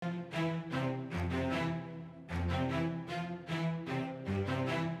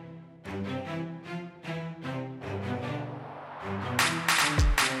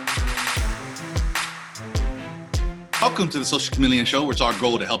Welcome to the Social Chameleon Show, where it's our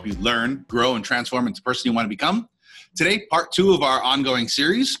goal to help you learn, grow, and transform into the person you want to become. Today, part 2 of our ongoing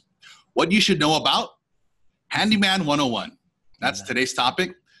series, What You Should Know About Handyman 101. That's today's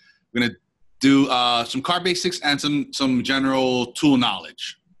topic. We're going to do some car basics and some general tool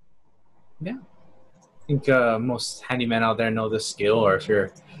knowledge. Yeah. I think most handymen out there know this skill, or if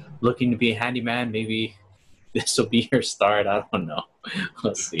you're looking to be a handyman, maybe this will be your start. I don't know.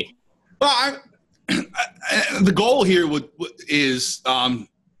 Let's see. Well, the goal here is to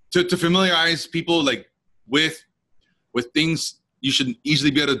familiarize people with things you should easily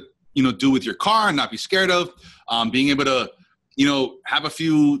be able to do with your car and not be scared of. Being able to have a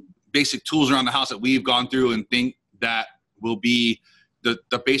few basic tools around the house that we've gone through and think that will be the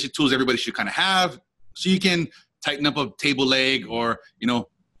basic tools everybody should kind of have, so you can tighten up a table leg or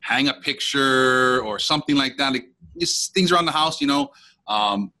hang a picture or something like that. Just things around the house,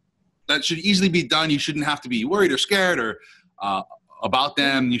 that should easily be done. You shouldn't have to be worried or scared or about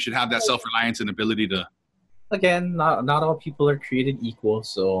them. You should have that self-reliance and ability to. Again, not all people are created equal,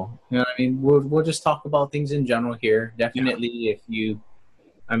 so we'll just talk about things in general here. Definitely, if you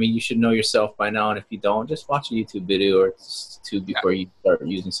should know yourself by now, and if you don't, just watch a YouTube video or two before you start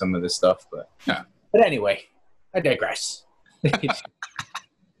using some of this stuff. But anyway, I digress.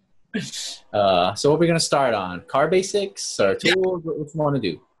 So what are we gonna start on? Car basics or tools? What do you want to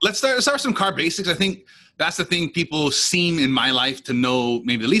do? Let's start with some car basics. I think that's the thing people seem in my life to know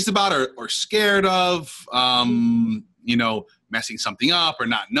maybe the least about or scared of, messing something up or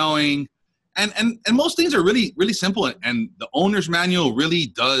not knowing. And most things are really, really simple. And the owner's manual really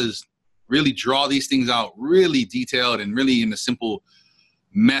does draw these things out really detailed and really in a simple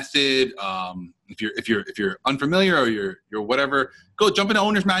method. If you're unfamiliar or you're whatever, go jump into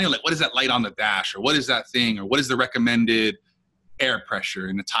owner's manual. Like, what is that light on the dash, or what is that thing, or what is the recommended air pressure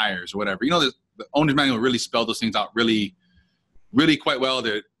in the tires or whatever. The owner's manual really spelled those things out really, really quite well.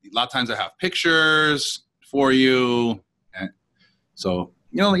 A lot of times I have pictures for you. And so,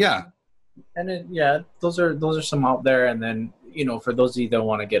 And then, those are some out there. And then, for those of you that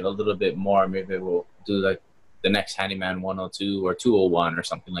want to get a little bit more, maybe we'll do like the next Handyman 102 or 201 or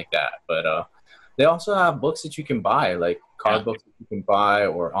something like that. But they also have books that you can buy, like books that you can buy,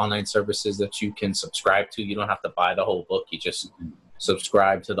 or online services that you can subscribe to. You don't have to buy the whole book. You just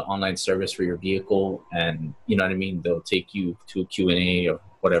subscribe to the online service for your vehicle, and they'll take you to a Q&A or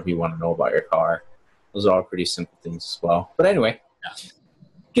whatever you want to know about your car. Those are all pretty simple things as well. But anyway,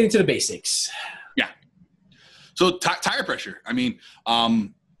 getting to the basics. Yeah. So tire pressure. I think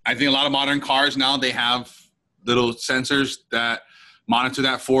a lot of modern cars now, they have little sensors that monitor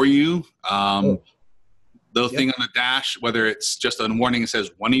that for you. The thing on the dash, whether it's just a warning that says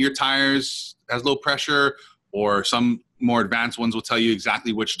one of your tires has low pressure, or some more advanced ones will tell you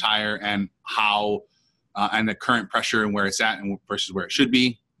exactly which tire and how, and the current pressure and where it's at and versus where it should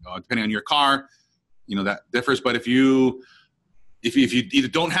be, depending on your car. That differs. But if you either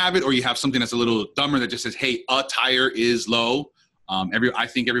don't have it or you have something that's a little dumber that just says, hey, a tire is low, I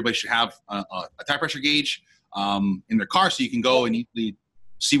think everybody should have a tire pressure gauge in their car, so you can go and easily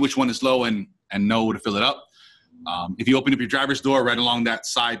see which one is low and know to fill it up. If you open up your driver's door, right along that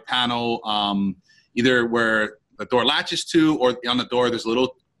side panel, either where the door latches to or on the door, there's a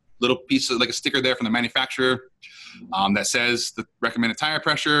little piece of like a sticker there from the manufacturer that says the recommended tire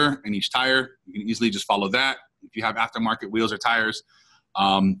pressure in each tire. You can easily just follow that. If you have aftermarket wheels or tires,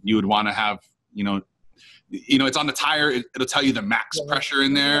 you would want to have, it's on the tire. It'll tell you the max pressure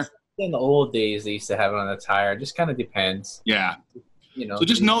in there. In the old days, they used to have it on the tire. It just kind of depends. Yeah. So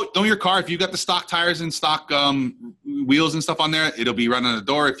just know your car. If you got the stock tires and stock wheels and stuff on there, it'll be right on the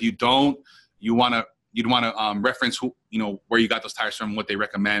door. If you don't, you'd want to reference where you got those tires from, what they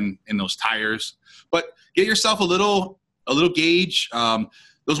recommend in those tires. But get yourself a little gauge.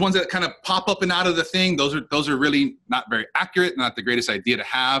 Those ones that kind of pop up and out of the thing, those are really not very accurate, not the greatest idea to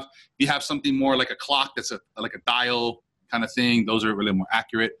have. If you have something more like a clock that's like a dial kind of thing, those are really more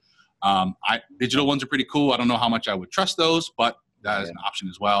accurate. Digital ones are pretty cool. I don't know how much I would trust those, but that is an option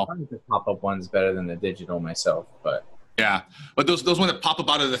as well. I think the pop-up one's better than the digital myself, but yeah. But those ones that pop up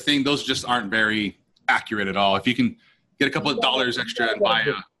out of the thing, those just aren't very accurate at all. If you can get a couple of dollars extra and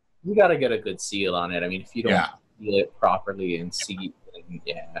buy you got to get a good seal on it. If you don't seal it properly and see,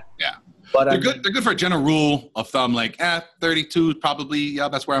 yeah. But they're good. They're good for a general rule of thumb, like 32 probably. Yeah,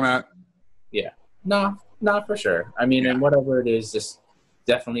 that's where I'm at. Yeah. No, not for sure. And whatever it is, just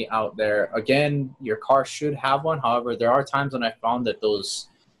definitely out there. Again, your car should have one. However, there are times when I found that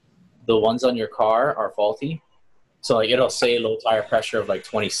the ones on your car are faulty. So like it'll say low tire pressure of like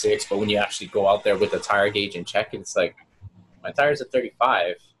 26, but when you actually go out there with the tire gauge and check it, it's like My tire's at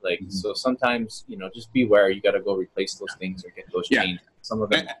 35. Like, so sometimes, just beware. You got to go replace those things or get those changed. Some of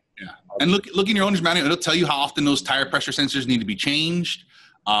them. And look in your owner's manual. It'll tell you how often those tire pressure sensors need to be changed.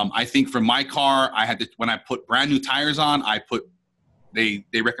 I think for my car, when I put brand new tires on, they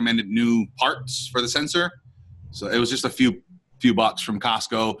recommended new parts for the sensor. So it was just a few bucks from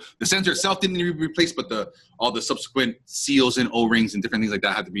Costco. The sensor itself didn't need to be replaced, but all the subsequent seals and O-rings and different things like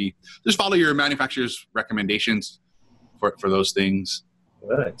that had to be. Just follow your manufacturer's recommendations for those things.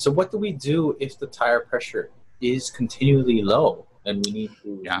 Good. So what do we do if the tire pressure is continually low and we need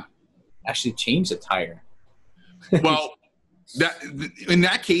to actually change the tire? Well, in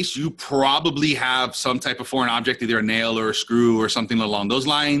that case, you probably have some type of foreign object, either a nail or a screw or something along those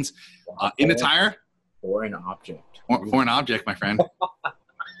lines, in the tire. Foreign object. Foreign object, my friend.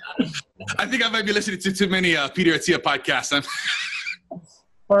 I think I might be listening to too many Peter Attia podcasts.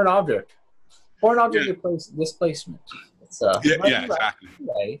 Foreign object. Foreign object displacement. It's, exactly.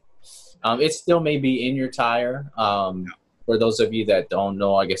 Right. It still may be in your tire. For those of you that don't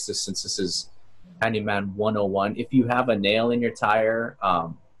know, I guess since this is Handyman 101, if you have a nail in your tire,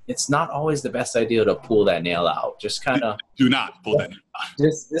 it's not always the best idea to pull that nail out. Just kind of do not pull that nail out.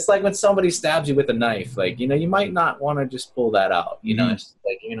 Just like when somebody stabs you with a knife, like, you might not want to just pull that out. It's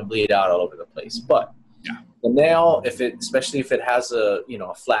like you're gonna bleed out all over the place. But the nail, especially if it has a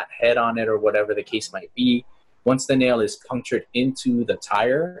flat head on it or whatever the case might be, once the nail is punctured into the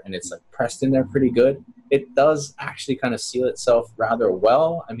tire and it's like pressed in there pretty good, it does actually kind of seal itself rather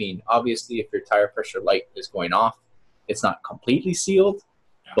well. I mean, obviously, if your tire pressure light is going off, it's not completely sealed,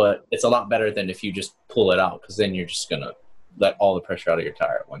 but it's a lot better than if you just pull it out, because then you're just going to let all the pressure out of your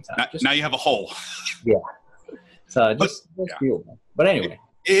tire at one time. Now you have a hole. Yeah. So just feel it. But anyway.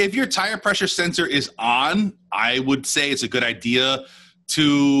 If your tire pressure sensor is on, I would say it's a good idea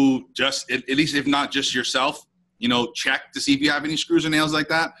to just, at least if not just yourself, check to see if you have any screws or nails like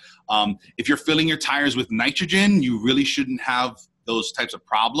that. If you're filling your tires with nitrogen, you really shouldn't have those types of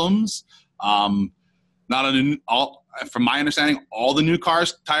problems. From my understanding, all the new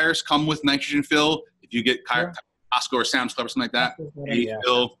tires come with nitrogen fill. If you get Costco or Sam's Club or something like that,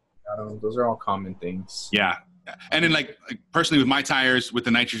 those are all common things. Yeah. And then like personally with my tires with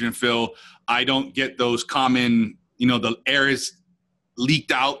the nitrogen fill, I don't get those common, the air is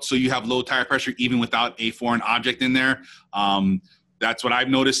leaked out, so you have low tire pressure even without a foreign object in there. That's what I've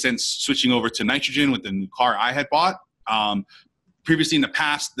noticed since switching over to nitrogen with the new car I had bought. Previously in the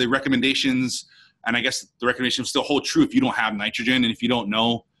past, the recommendations, and I guess the recommendations still hold true if you don't have nitrogen, and if you don't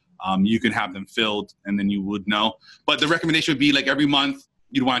know, you can have them filled and then you would know. But the recommendation would be like every month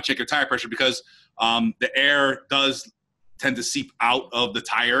you'd want to check your tire pressure, because the air does tend to seep out of the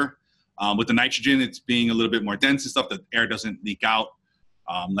tire. With the nitrogen, it's being a little bit more dense and stuff. The air doesn't leak out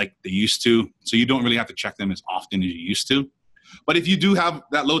like they used to. So you don't really have to check them as often as you used to. But if you do have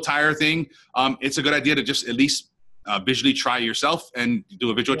that low tire thing, it's a good idea to just at least visually try yourself and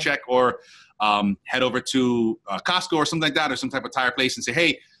do a visual check, or head over to Costco or something like that, or some type of tire place and say,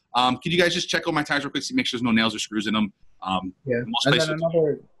 hey, could you guys just check out my tires real quick, make sure there's no nails or screws in them. And then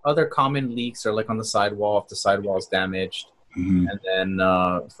other common leaks are like on the sidewall, if the sidewall is damaged. Mm-hmm. And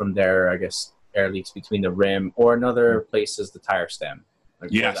then from there, I guess air leaks between the rim, or another place is the tire stem. Like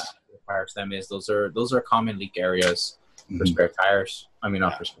the tire stem is, those are common leak areas for spare tires. I mean,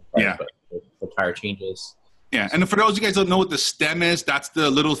 not for spare tires, but for tire changes. Yeah, and for those of you guys who don't know what the stem is, that's the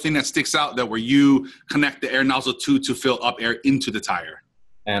little thing that sticks out where you connect the air nozzle to fill up air into the tire.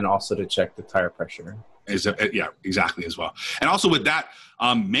 And also to check the tire pressure. Yeah, exactly as well. And also with that,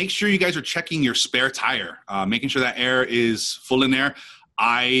 make sure you guys are checking your spare tire, making sure that air is full in there.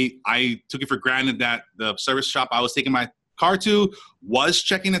 I took it for granted that the service shop I was taking my car to was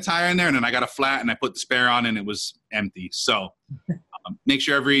checking the tire in there, and then I got a flat and I put the spare on and it was empty. So make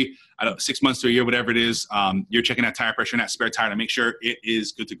sure every 6 months to a year, whatever it is, you're checking that tire pressure in that spare tire to make sure it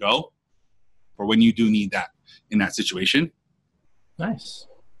is good to go for when you do need that in that situation. Nice.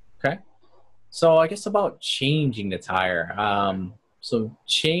 Okay. So I guess about changing the tire. So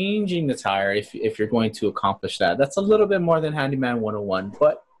changing the tire, if you're going to accomplish that, that's a little bit more than Handyman 101.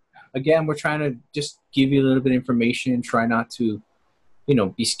 But again, we're trying to just give you a little bit of information. Try not to,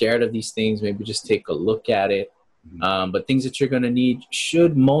 be scared of these things. Maybe just take a look at it. But things that you're going to need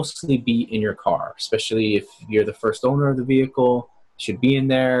should mostly be in your car, especially if you're the first owner of the vehicle. Should be in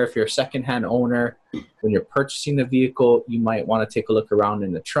there. If you're a secondhand owner, when you're purchasing the vehicle, you might want to take a look around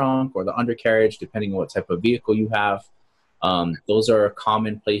in the trunk or the undercarriage, depending on what type of vehicle you have. Those are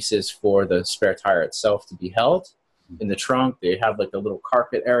common places for the spare tire itself to be held. In the trunk, they have like a little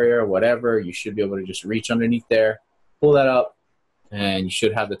carpet area or whatever. You should be able to just reach underneath there, pull that up, and you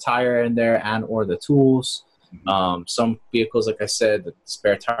should have the tire in there and or the tools. Some vehicles, like I said, the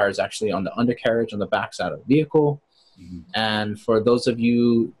spare tire is actually on the undercarriage on the backside of the vehicle. And for those of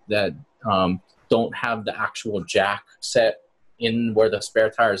you that don't have the actual jack set in where the spare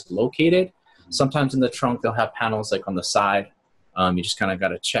tire is located, sometimes in the trunk they'll have panels like on the side. You just kind of got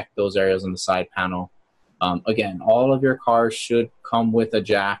to check those areas on the side panel. Again, all of your cars should come with a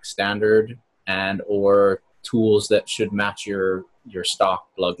jack standard and or tools that should match your stock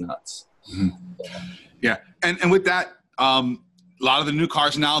lug nuts. Yeah, and with that, a lot of the new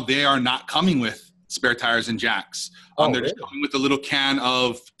cars now, they are not coming with spare tires and jacks. They're just coming with a little can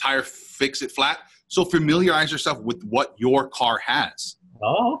of tire fix it flat. So familiarize yourself with what your car has.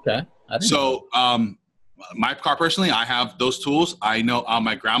 Oh, okay. So my car personally, I have those tools. I know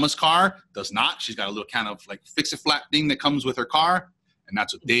my grandma's car does not. She's got a little can of like fix it flat thing that comes with her car. And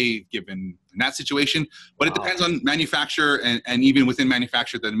that's what they've given in that situation. But it depends on manufacturer and even within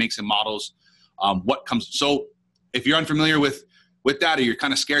manufacturer, the makes and models, what comes. So if you're unfamiliar with that, or you're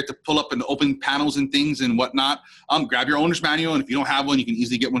kind of scared to pull up and open panels and things and whatnot, grab your owner's manual. And if you don't have one, you can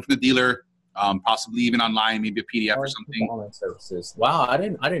easily get one from the dealer, possibly even online, maybe a PDF or something. Online services. Wow, I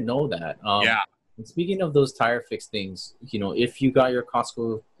didn't know that. Yeah. And speaking of those tire fix things, if you got your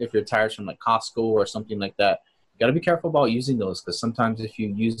Costco, if your tires from like Costco or something like that, you got to be careful about using those, because sometimes if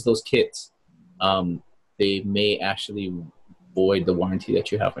you use those kits, they may actually void the warranty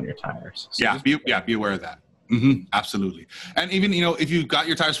that you have on your tires. So be aware of that. Absolutely. And even, if you got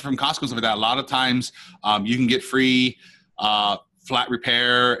your tires from Costco and stuff like that, a lot of times you can get free flat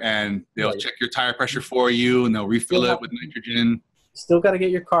repair, and they'll check your tire pressure for you, and they'll refill it with nitrogen. Still got to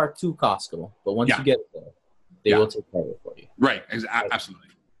get your car to Costco, but once you get it there, they will take care of it for you. Right. Absolutely.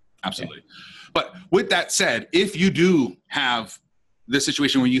 Okay. But with that said, if you do have this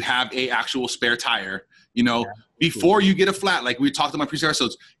situation where you have a actual spare tire, before you get a flat, like we talked about in previous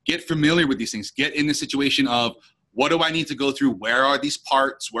episodes, get familiar with these things. Get in the situation of, what do I need to go through? Where are these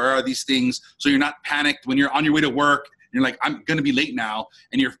parts? Where are these things? So you're not panicked when you're on your way to work. You're like, I'm going to be late now.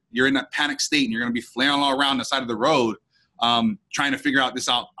 And you're in that panic state, and you're going to be flailing all around the side of the road, trying to figure out this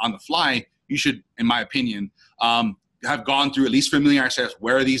out on the fly. You should, in my opinion, have gone through, at least familiarize yourself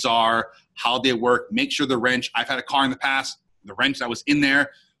where these are, how they work. Make sure the wrench, I've had a car in the past, the wrench that was in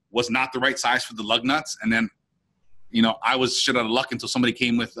there was not the right size for the lug nuts. And then, I was shit out of luck until somebody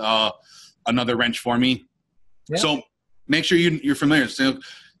came with another wrench for me. Yeah. So make sure you're familiar. So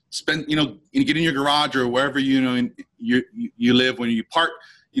get in your garage or wherever, you live. When you park,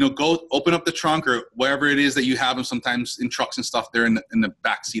 go open up the trunk or wherever it is that you have them. Sometimes in trucks and stuff, they're in the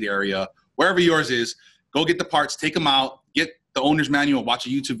back seat area, wherever yours is. Go get the parts, take them out, get the owner's manual, watch a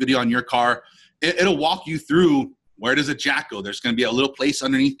YouTube video on your car. It'll walk you through, where does a jack go? There's going to be a little place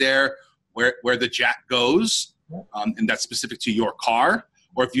underneath there where the jack goes, and that's specific to your car.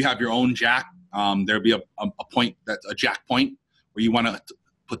 Or if you have your own jack, there'll be a point, that's a jack point, where you want to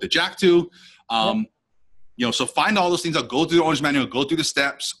put the jack to. So find all those things out. Go through the owner's manual, go through the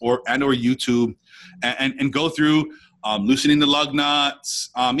steps, or YouTube, and go through loosening the lug nuts.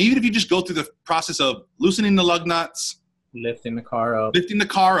 Even if you just go through the process of loosening the lug nuts, lifting the car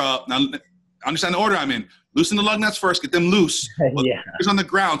up. Now, understand the order I'm in. Loosen the lug nuts first, get them loose. It's on the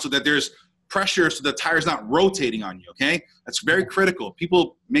ground so that there's pressure, so the tire's not rotating on you, okay? That's very critical.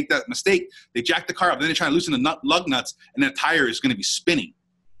 People make that mistake. They jack the car up, then they try to loosen the lug nuts, and the tire is going to be spinning.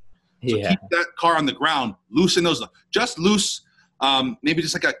 So keep that car on the ground, loosen those. Just loose, maybe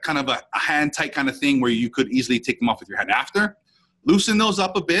just like a kind of a hand tight kind of thing where you could easily take them off with your hand after. Loosen those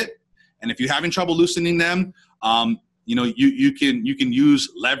up a bit, and if you're having trouble loosening them, you can use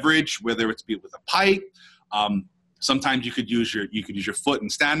leverage, whether it's with a pipe. Sometimes you could use your foot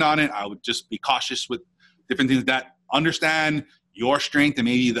and stand on it. I would just be cautious with different things that understand your strength and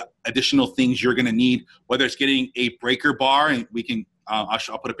maybe the additional things you're going to need, whether it's getting a breaker bar, and we can,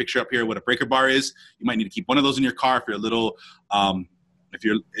 I'll put a picture up here what a breaker bar is. You might need to keep one of those in your car if you're a little,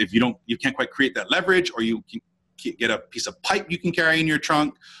 if you can't quite create that leverage, or you can get a piece of pipe you can carry in your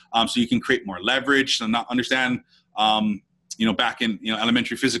trunk, so you can create more leverage. So not understand, back in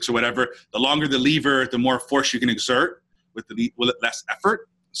elementary physics or whatever, the longer the lever, the more force you can exert with less effort.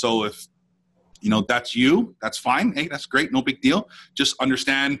 So if that's fine. Hey, that's great, no big deal. Just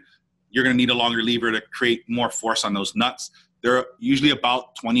understand you're going to need a longer lever to create more force on those nuts. They're usually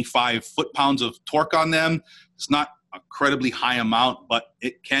about 25 foot-pounds of torque on them. It's not a incredibly high amount, but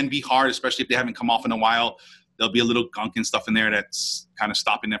it can be hard, especially if they haven't come off in a while. There'll be a little gunk and stuff in there that's kind of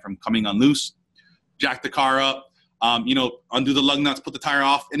stopping them from coming unloose. Jack the car up. Undo the lug nuts, put the tire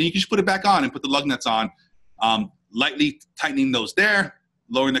off, and then you can just put it back on and put the lug nuts on. Lightly tightening those there,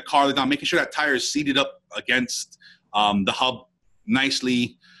 lowering the car down, making sure that tire is seated up against the hub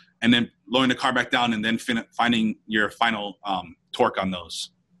nicely, and then lowering the car back down, and then finding your final torque on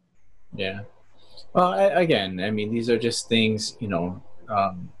those. Yeah. Well, again, I mean, these are just things, you know,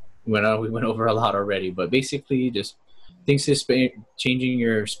 we went over a lot already, but basically just things to changing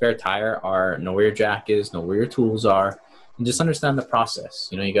your spare tire are know where your jack is, know where your tools are, and just understand the process.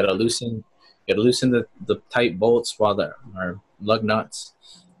 You know, you got to loosen the tight bolts or lug nuts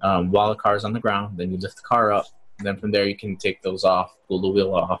while the car's on the ground. Then you lift the car up. And then from there, you can take those off, pull the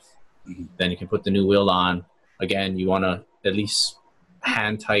wheel off. Mm-hmm. Then you can put the new wheel on. Again, you want to at least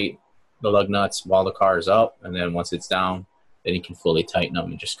hand tight the lug nuts while the car is up. And then once it's down, then you can fully tighten them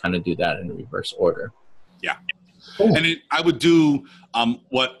and just kind of do that in reverse order. Yeah. Cool. And I would do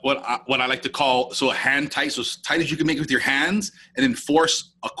what I like to call, so a hand tight, so as tight as you can make it with your hands, and then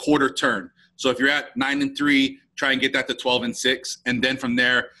force a quarter turn. So if you're at 9 3, try and get that to 12 6. And then from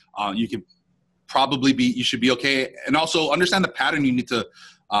there, you can you should be okay. And also understand the pattern you need to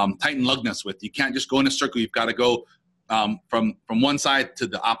tighten lug nuts with. You can't just go in a circle. You've got to go from one side to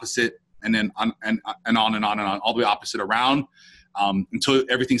the opposite, and then on and on, all the way opposite around until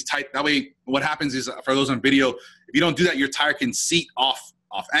everything's tight. That way, what happens is, for those on video, if you don't do that, your tire can seat off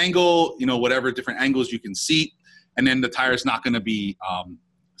angle, you know, whatever different angles you can seat, and then the tire is not going to be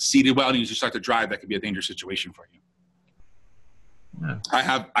seated well, and you just start to drive. That could be a dangerous situation for you. Yeah.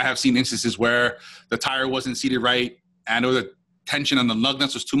 I have seen instances where the tire wasn't seated right, and or the tension on the lug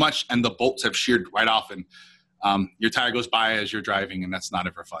nuts was too much, and the bolts have sheared right off, and your tire goes by as you're driving, and that's not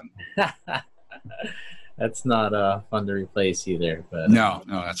ever fun. That's not fun to replace either. But no,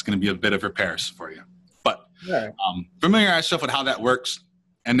 that's going to be a bit of repairs for you. But familiarize yourself with how that works,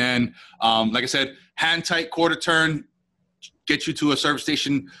 and then, like I said, hand tight quarter turn, get you to a service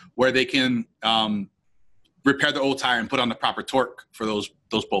station where they can repair the old tire and put on the proper torque for those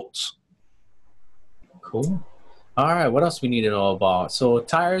bolts. Cool. All right, what else we need to know about? So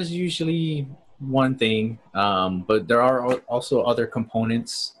tires usually one thing, but there are also other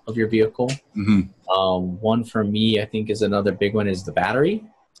components of your vehicle. Mm-hmm. One for me, I think, is another big one is the battery.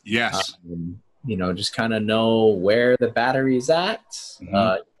 Yes. You know, just kind of know where the battery is at.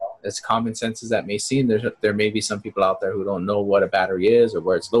 Mm-hmm. As common sense as that may seem, there may be some people out there who don't know what a battery is or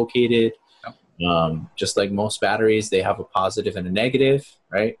where it's located. Just like most batteries, they have a positive and a negative,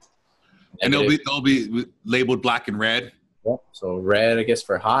 right? Negative. And they'll be labeled black and red. Yep. So red, I guess,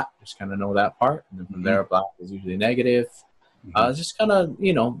 for hot, just kind of know that part. And then from there, black is usually negative. Just kind of,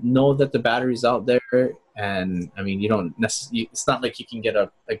 know that the battery's out there. And I mean, you don't necessarily, it's not like you can get a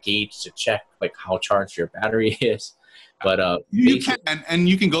gauge to check like how charged your battery is. But you can, and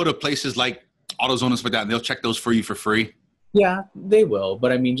you can go to places like AutoZone and stuff like that, and they'll check those for you for free. Yeah, they will.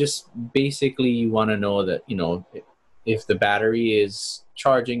 But I mean, just basically you want to know that, if the battery is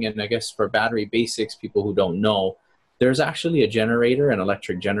charging, and I guess for battery basics, people who don't know, there's actually a generator, an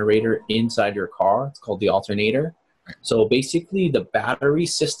electric generator inside your car. It's called the alternator. Right. So basically the battery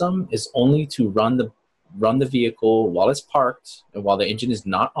system is only to run the vehicle while it's parked and while the engine is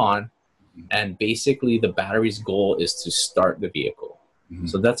not on. And basically the battery's goal is to start the vehicle. Mm-hmm.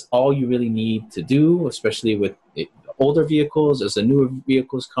 So that's all you really need to do, especially with older vehicles. As the newer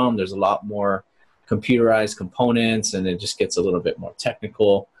vehicles come, there's a lot more computerized components, and it just gets a little bit more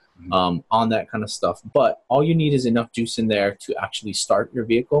technical on that kind of stuff. But all you need is enough juice in there to actually start your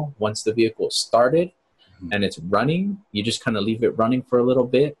vehicle. Once the vehicle is started and it's running, you just kind of leave it running for a little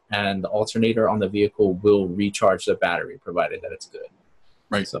bit, and the alternator on the vehicle will recharge the battery, provided that it's good.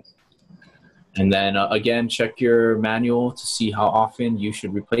 Right. So, and then again, check your manual to see how often you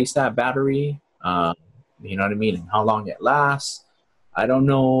should replace that battery. You know what I mean? And how long it lasts. I don't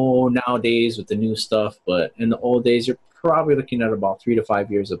know nowadays with the new stuff, but in the old days, you're probably looking at about 3 to 5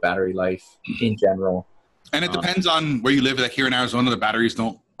 years of battery life in general. And it depends on where you live. Like here in Arizona, the batteries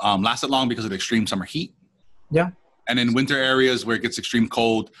don't last that long because of the extreme summer heat. Yeah. And in winter areas where it gets extreme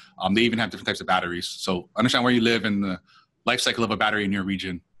cold, they even have different types of batteries. So understand where you live and the life cycle of a battery in your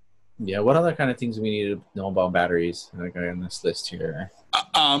region. Yeah. What other kind of things do we need to know about batteries? Like on this list here.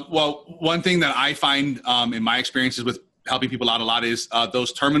 Well, one thing that I find in my experiences with helping people out a lot is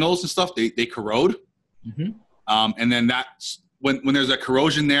those terminals and stuff, they corrode. Mm-hmm. And then that's when there's a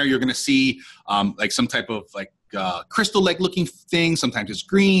corrosion there, you're going to see like some type of like crystal-like looking thing. Sometimes it's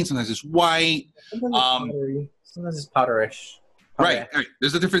green, sometimes it's white. Sometimes it's powderish. Right.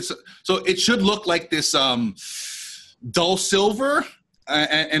 There's a difference. So it should look like this dull silver.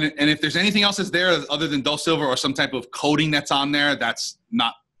 And if there's anything else that's there other than dull silver or some type of coating that's on there, that's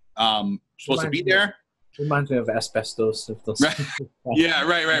not supposed to be there. Reminds me of asbestos. Right. Yeah,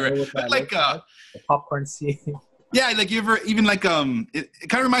 right. Like the popcorn seed. Yeah, like you ever even like it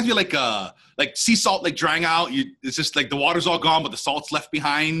kind of reminds me of like sea salt like drying out. It's just like the water's all gone, but the salt's left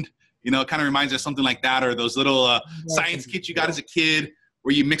behind. You know, it kind of reminds me of something like that, or those little science kits you got as a kid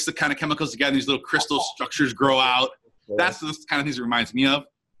where you mix the kind of chemicals together, and these little crystal structures grow out. That's the kind of things it reminds me of.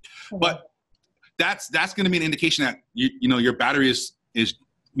 But that's going to be an indication that you know your battery is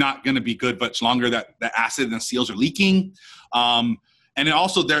not going to be good much longer. That the acid and seals are leaking. And then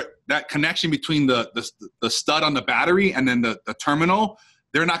also that connection between the stud on the battery and then the terminal,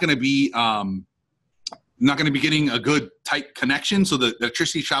 they're not going to be getting a good tight connection. So the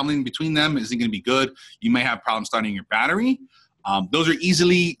electricity traveling between them isn't going to be good. You may have problems starting your battery. Those are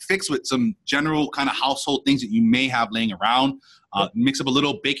easily fixed with some general kind of household things that you may have laying around. Mix up a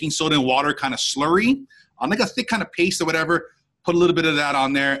little baking soda and water, kind of slurry, like a thick kind of paste or whatever. Put a little bit of that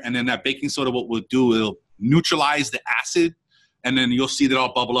on there, and then that baking soda, what we'll do, it'll neutralize the acid. And then you'll see that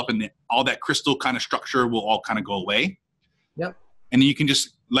all bubble up, and all that crystal kind of structure will all kind of go away. Yep. And then you can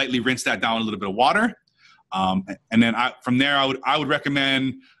just lightly rinse that down with a little bit of water. And then from there, I would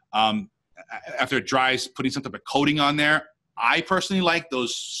recommend after it dries, putting some type of coating on there. I personally like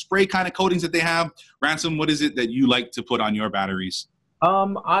those spray kind of coatings that they have. Ransom, what is it that you like to put on your batteries?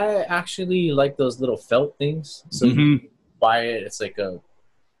 I actually like those little felt things. So you buy it. It's like a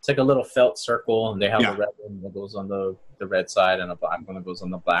little felt circle, and they have a red one that goes on the red side and a black one that goes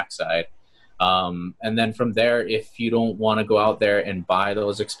on the black side. And then from there, if you don't want to go out there and buy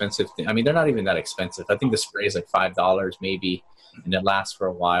those expensive things, I mean, they're not even that expensive. I think the spray is like $5 maybe, and it lasts for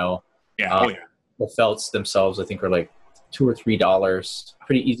a while. Yeah. The felts themselves, I think, are like $2 or $3.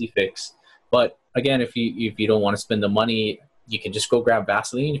 Pretty easy fix. But again, if you don't want to spend the money, you can just go grab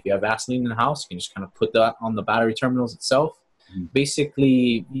Vaseline. If you have Vaseline in the house, you can just kind of put that on the battery terminals itself.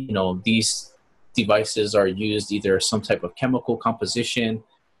 Basically, you know, these devices are used either some type of chemical composition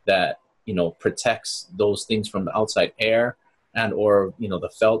that, you know, protects those things from the outside air, and or, you know, the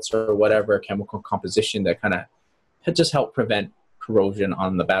felts or whatever chemical composition that kind of just help prevent corrosion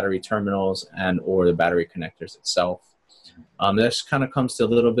on the battery terminals and or the battery connectors itself. This kind of comes to a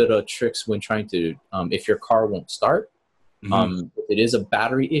little bit of tricks when trying to, if your car won't start. If it is a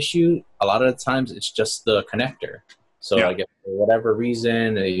battery issue, a lot of the times it's just the connector. So I guess for whatever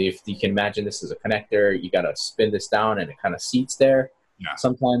reason, if you can imagine this as a connector, you got to spin this down and it kind of seats there. Yeah.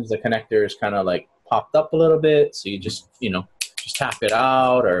 Sometimes the connector is kind of like popped up a little bit. So you just, you know, just tap it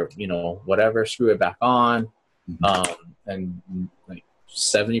out or, you know, whatever, screw it back on. And like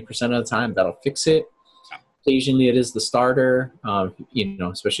 70% of the time that'll fix it. Occasionally it is the starter, you know,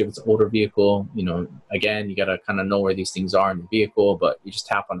 especially if it's an older vehicle, you know, again, you got to kind of know where these things are in the vehicle, but you just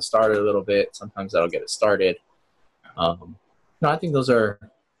tap on the starter a little bit. Sometimes that'll get it started. No, I think those are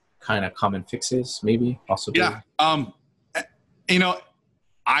kind of common fixes, maybe possibly. Yeah. You know,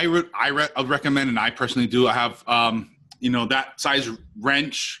 I would recommend, and I personally do. I have, you know, that size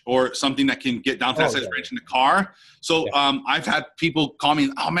wrench or something that can get down to that size wrench in the car. So I've had people call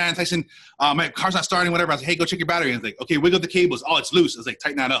me, oh man, Tyson, my car's not starting, whatever. I was like, hey, go check your battery. And it's like, okay, wiggle the cables. Oh, it's loose. I was like,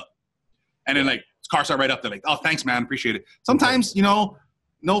 tighten that up. And then like car start right up. They're like, oh, thanks, man, appreciate it. Sometimes, you know,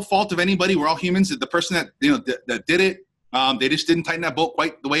 no fault of anybody. We're all humans. The person that, you know, that did it, they just didn't tighten that bolt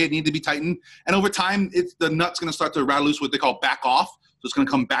quite the way it needed to be tightened. And over time, the nut's going to start to rattle loose, what they call back off. So it's going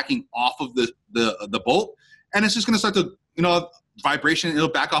to come backing off of the bolt. And it's just going to start to, you know, vibration. It'll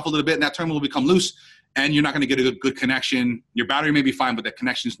back off a little bit, and that terminal will become loose. And you're not going to get a good connection. Your battery may be fine, but the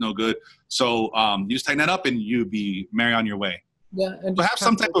connection is no good. So you just tighten that up, and you'll be merry on your way. Yeah. And but have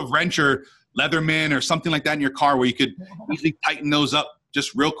some type of wrench or Leatherman or something like that in your car where you could easily tighten those up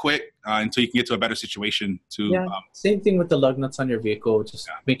just real quick until you can get to a better situation. Same thing with the lug nuts on your vehicle. Just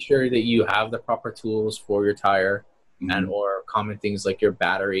make sure that you have the proper tools for your tire and or common things like your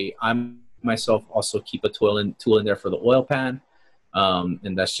battery. I myself also keep a tool in there for the oil pan,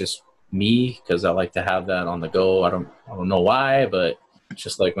 and that's just me because I like to have that on the go. I don't know why, but it's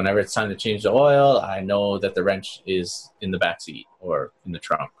just like whenever it's time to change the oil, I know that the wrench is in the back seat or in the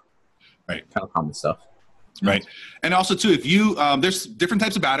trunk. Right, kind of common stuff. Right. And also too, if you, there's different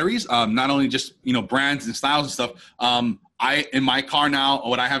types of batteries, not only just, you know, brands and styles and stuff. In my car now,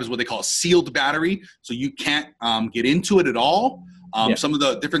 what I have is what they call a sealed battery. So you can't get into it at all. Some of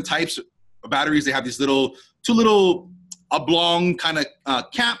the different types of batteries, they have these two little oblong kind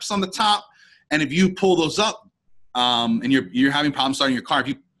of caps on the top. And if you pull those up and you're having problems starting your car,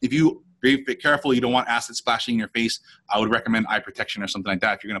 if you be careful, you don't want acid splashing in your face, I would recommend eye protection or something like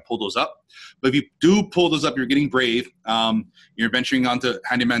that if you're going to pull those up. But if you do pull those up, you're getting brave. You're venturing onto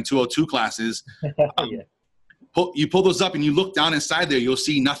Handyman 202 classes. You pull those up and you look down inside there, you'll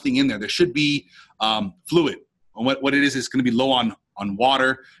see nothing in there. There should be fluid. And what it is going to be low on on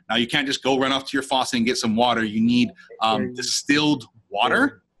water. Now, you can't just go run off to your faucet and get some water. You need distilled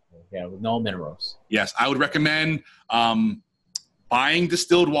water. Yeah, with no minerals. Yes, I would recommend buying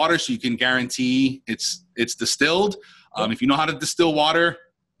distilled water so you can guarantee it's distilled. If you know how to distill water,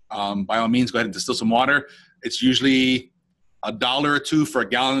 by all means, go ahead and distill some water. It's usually $1 or $2 for a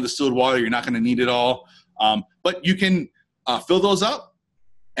gallon of distilled water. You're not going to need it all. But you can fill those up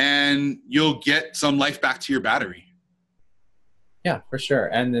and you'll get some life back to your battery. Yeah, for sure.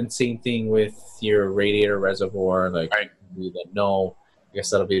 And then same thing with your radiator reservoir. Like, right. I guess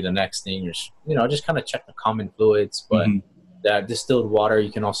that'll be the next thing. Just kind of check the common fluids. But that distilled water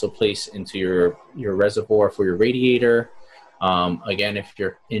you can also place into your reservoir for your radiator. Again, if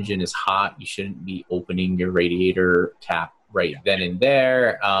your engine is hot, you shouldn't be opening your radiator tap right then and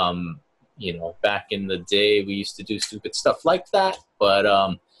there. Back in the day, we used to do stupid stuff like that. But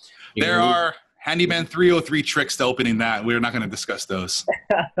there are Handyman 303 tricks to opening that. We're not going to discuss those.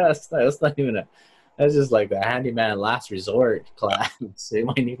 That's not even that's just like the Handyman last resort class. So you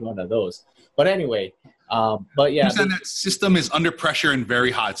might need one of those. But anyway, but yeah. That system is under pressure and very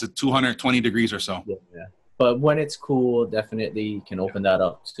hot. It's at 220 degrees or so. Yeah. But when it's cool, definitely you can open that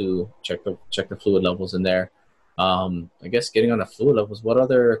up to check the fluid levels in there. I guess getting on the fluid levels, what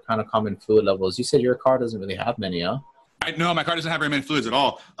other kind of common fluid levels? You said your car doesn't really have many, huh? No, my car doesn't have very many fluids at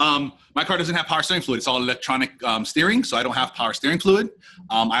all. My car doesn't have power steering fluid. It's all electronic steering, so I don't have power steering fluid.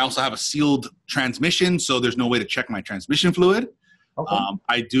 I also have a sealed transmission, so there's no way to check my transmission fluid. Okay.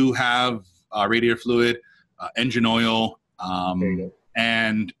 I do have radiator fluid, engine oil,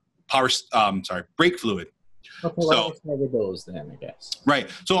 and brake fluid. Okay, well, let's cover those then, I guess. Right.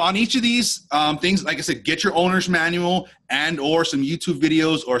 So on each of these things, like I said, get your owner's manual and or some YouTube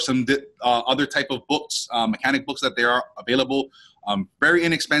videos or some other type of books, mechanic books that there are available. Very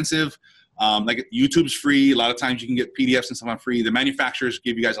inexpensive. Like YouTube's free. A lot of times you can get PDFs and stuff on free. The manufacturers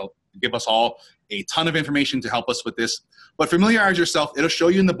give us all a ton of information to help us with this. But familiarize yourself. It'll show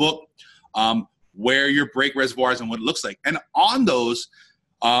you in the book where your brake reservoir is and what it looks like. And on those,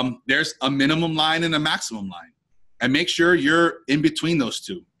 there's a minimum line and a maximum line, and make sure you're in between those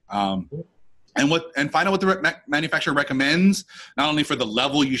two. And find out what the manufacturer recommends, not only for the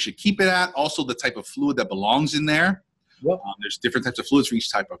level you should keep it at, also the type of fluid that belongs in there. Yep. There's different types of fluids for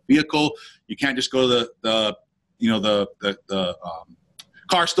each type of vehicle. You can't just go to the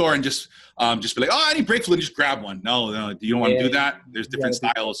car store and just be like, oh, I need brake fluid, just grab one. No, you don't want to do that. There's different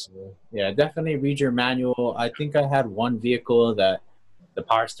styles. Yeah, definitely read your manual. I think I had one vehicle that the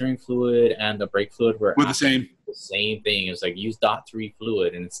power steering fluid and the brake fluid were the same thing. It was like, use .3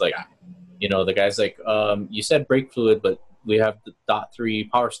 fluid, and it's like, the guy's like, you said brake fluid, but we have the .3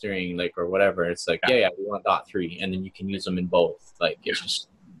 power steering, like, or whatever. It's like, we want .3, and then you can use them in both. Like, it's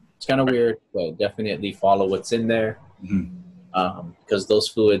kind of weird, but definitely follow what's in there. Because those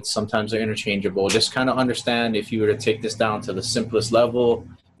fluids sometimes are interchangeable. Just kind of understand, if you were to take this down to the simplest level,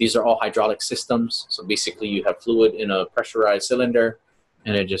 these are all hydraulic systems. So basically you have fluid in a pressurized cylinder,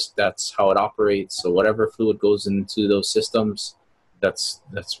 and that's how it operates. So whatever fluid goes into those systems, that's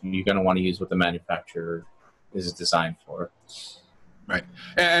you're going to want to use what the manufacturer is designed for. Right.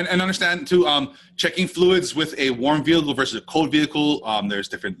 And understand too, checking fluids with a warm vehicle versus a cold vehicle. There's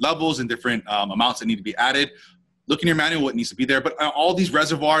different levels and different amounts that need to be added. Look in your manual what needs to be there. But all these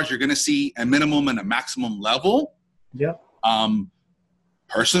reservoirs, you're going to see a minimum and a maximum level. Yeah.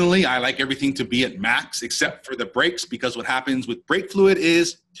 Personally, I like everything to be at max except for the brakes, because what happens with brake fluid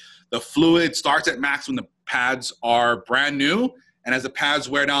is the fluid starts at max when the pads are brand new. And as the pads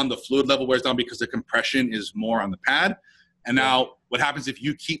wear down, the fluid level wears down because the compression is more on the pad. And now what happens if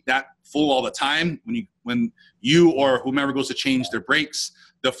you keep that full all the time, when you or whomever goes to change their brakes,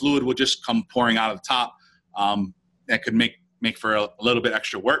 the fluid will just come pouring out of the top. That could make for a little bit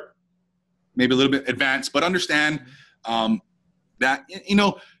extra work, maybe a little bit advanced, but understand that,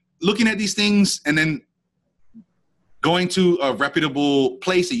 looking at these things and then going to a reputable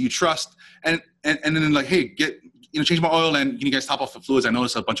place that you trust, and then like, hey, change my oil, and can you guys top off the fluids? I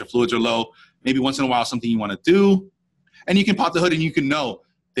noticed a bunch of fluids are low. Maybe once in a while, something you want to do, and you can pop the hood and you can know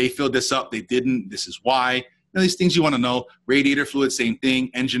they filled this up, they didn't, this is why. These things you want to know. Radiator fluid, same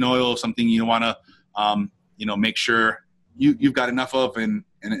thing. Engine oil, something you want to make sure you've got enough of and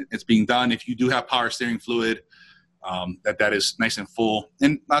it's being done. If you do have power steering fluid, that is nice and full.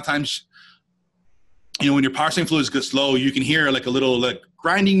 And a lot of times, when your power steering fluid gets low, you can hear like a little like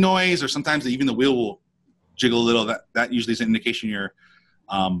grinding noise, or sometimes even the wheel will jiggle a little. That usually is an indication your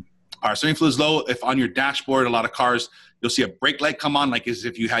power steering fluid is low. If on your dashboard, a lot of cars, you'll see a brake light come on, like as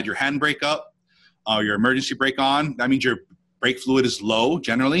if you had your handbrake up or your emergency brake on. That means your brake fluid is low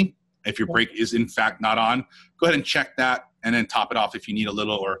generally. If your brake is in fact not on, go ahead and check that and then top it off if you need a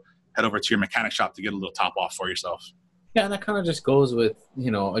little, or head over to your mechanic shop to get a little top off for yourself. Yeah, and that kind of just goes with,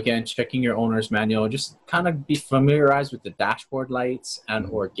 again, checking your owner's manual. Just kind of be familiarized with the dashboard lights and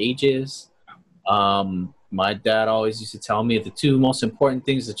or gauges. My dad always used to tell me the two most important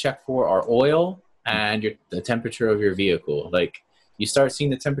things to check for are oil and the temperature of your vehicle. Like, you start seeing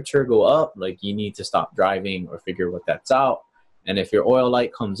the temperature go up, like you need to stop driving or figure what that's out. And if your oil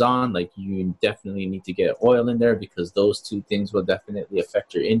light comes on, like you definitely need to get oil in there, because those two things will definitely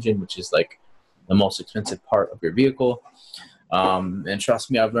affect your engine, which is like the most expensive part of your vehicle. And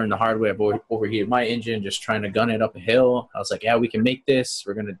trust me, I've learned the hard way. I've overheated my engine just trying to gun it up a hill. I was like, yeah, we can make this.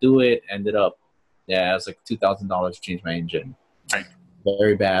 We're going to do it. Ended up, it was like $2,000 to change my engine. Right.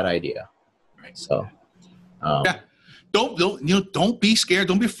 Very bad idea. Right. So, yeah. Don't be scared.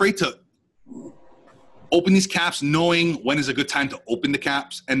 Don't be afraid to open these caps, knowing when is a good time to open the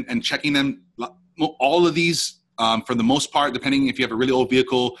caps and checking them. All of these, for the most part, depending if you have a really old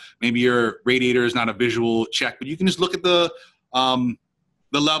vehicle, maybe your radiator is not a visual check, but you can just look at the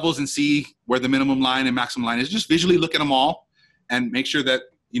levels and see where the minimum line and maximum line is. Just visually look at them all and make sure that,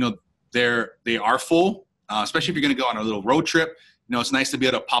 they are full, especially if you're going to go on a little road trip. It's nice to be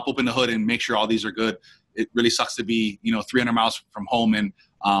able to pop open the hood and make sure all these are good. It really sucks to be, 300 miles from home and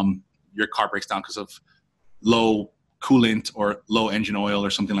your car breaks down because of low coolant or low engine oil or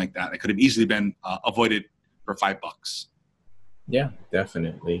something like that. It could have easily been avoided for $5. Yeah,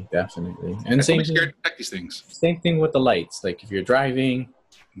 definitely. And same thing, scared to check these things. Same thing with the lights. Like if you're driving,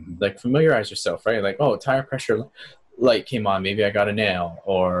 like familiarize yourself, right? Like, oh, tire pressure light came on, maybe I got a nail,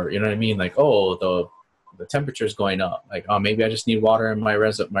 or you know what I mean? Like, oh, the temperature is going up. Like, oh, maybe I just need water in my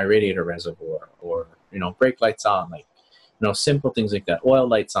radiator reservoir, or brake lights on. Like, simple things like that. Oil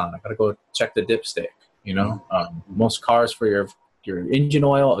lights on. I gotta go check the dipstick. Most cars for your engine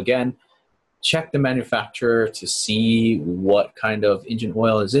oil, again, check the manufacturer to see what kind of engine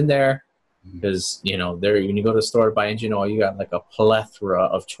oil is in there, because when you go to the store to buy engine oil, you got like a plethora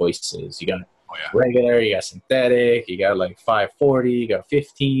of choices. You got regular, you got synthetic, you got like 540, you got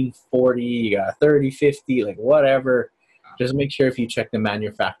 1540, you got 3050, like whatever. Just make sure if you check the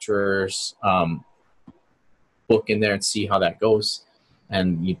manufacturer's book in there and see how that goes,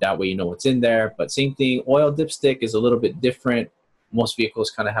 and that way you know what's in there. But same thing, oil dipstick is a little bit different. Most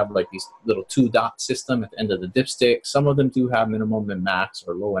vehicles kind of have like these little 2-dot system at the end of the dipstick. Some of them do have minimum and max,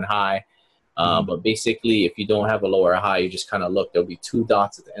 or low and high. But basically, if you don't have a low or a high, you just kind of look. There'll be 2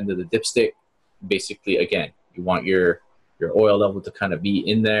 dots at the end of the dipstick. Basically, again, you want your oil level to kind of be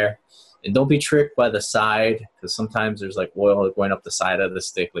in there. And don't be tricked by the side, because sometimes there's like oil going up the side of the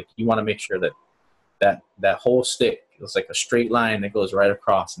stick. Like, you want to make sure that whole stick is like a straight line that goes right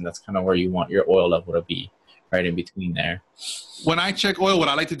across, and that's kind of where you want your oil level to be, right in between there. When I check oil, what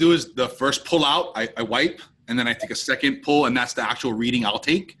I like to do is the first pull out, I wipe, and then I take a second pull, and that's the actual reading I'll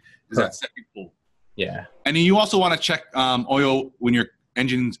take, is that second pull. Yeah. And then you also want to check oil when your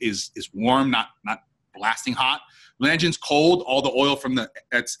engine is warm, not blasting hot. When the engine's cold, all the oil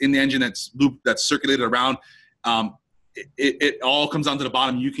that's in the engine that's circulated around, it all comes down to the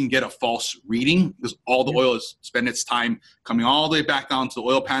bottom. You can get a false reading because all the oil is spend its time coming all the way back down to the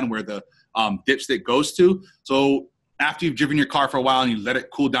oil pan where the dipstick goes to. So after you've driven your car for a while and you let it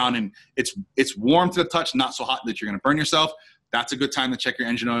cool down and it's warm to the touch, not so hot that you're going to burn yourself, that's a good time to check your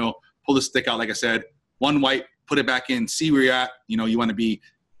engine oil. Pull the stick out, like I said, one wipe, put it back in, see where you're at. You want to be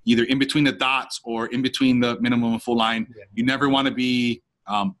either in between the dots or in between the minimum and full line. Yeah. You never want to be,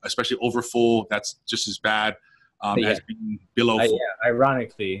 especially over full. That's just as bad as being below full.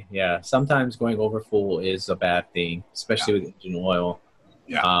 Ironically, sometimes going over full is a bad thing, especially with engine oil.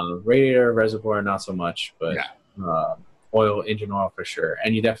 Yeah. Radiator, reservoir, not so much, but oil, engine oil for sure.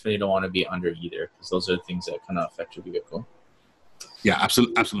 And you definitely don't want to be under either, because those are the things that kind of affect your vehicle. Yeah,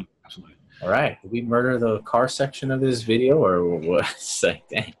 absolutely. All right. Did we murder the car section of this video, or what?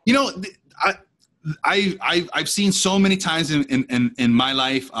 Dang. I've seen so many times in my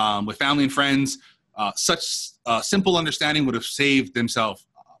life with family and friends, such simple understanding would have saved themselves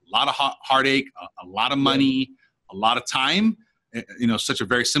a lot of heartache, a lot of money, a lot of time. Such a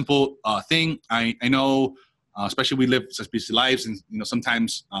very simple thing. I know, especially we live such busy lives, and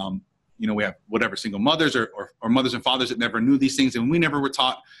sometimes we have whatever single mothers or mothers and fathers that never knew these things, and we never were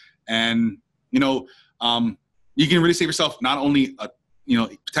taught. And you can really save yourself not only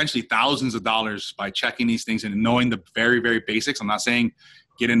potentially thousands of dollars by checking these things and knowing the very, very basics. I'm not saying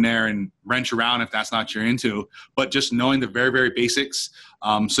get in there and wrench around if that's not your into, but just knowing the very, very basics.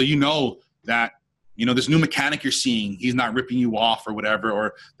 So that this new mechanic you're seeing, he's not ripping you off or whatever,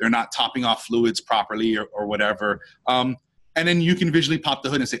 or they're not topping off fluids properly or whatever. And then you can visually pop the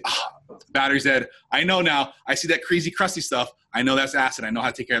hood and say, Battery's dead. I know now. I see that crazy, crusty stuff. I know that's acid. I know how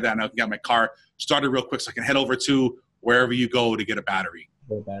to take care of that. And I can get my car started real quick so I can head over to wherever you go to get a battery.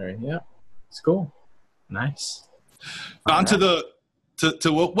 Yeah. It's cool. Nice. On to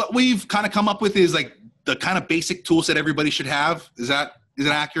what we've kind of come up with is like the kind of basic tools that everybody should have. Is it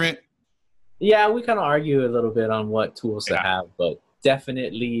accurate? Yeah, we kind of argue a little bit on what tools to have, but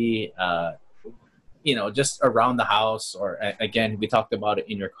definitely, just around the house, or again, we talked about it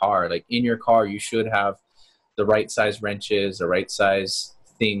in your car. Like in your car, you should have the right size wrenches, the right size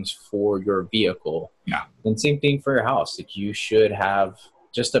things for your vehicle. Yeah. And same thing for your house. Like you should have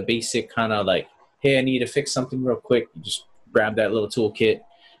just a basic kind of like, hey, I need to fix something real quick. You just grab that little toolkit,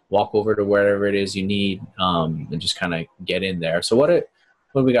 walk over to wherever it is you need, and just kind of get in there. So what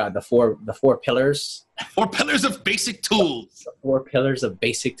do we got? The four pillars. 4 pillars of basic tools. The 4 pillars of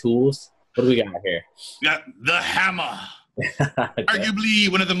basic tools. What do we got here? We got the hammer.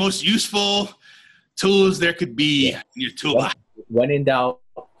 Arguably one of the most useful tools there could be in your toolbox. When in doubt,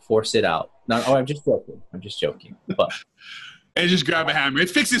 force it out. I'm just joking. But and just grab a hammer. It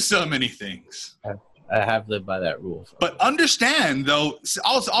fixes so many things. I have lived by that rule. But understand, though,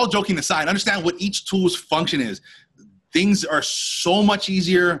 all joking aside, understand what each tool's function is. Things are so much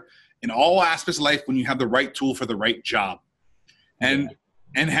easier in all aspects of life when you have the right tool for the right job. And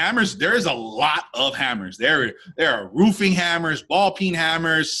hammers, there is a lot of hammers. There are roofing hammers, ball peen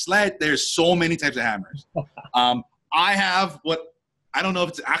hammers, sled. There's so many types of hammers. I have what I don't know if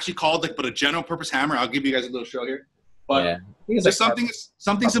it's actually called, but a general purpose hammer. I'll give you guys a little show here. But there's something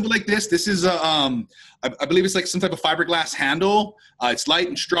simple like this. This is I believe it's like some type of fiberglass handle. It's light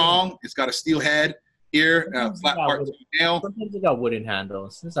and strong. It's got a steel head here, flat part to nail. Sometimes it got wooden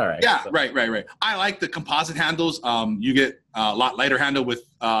handles. It's all right. Yeah, right. I like the composite handles. You get a lot lighter handle with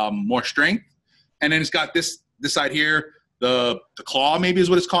more strength, and then it's got this side here. The claw maybe is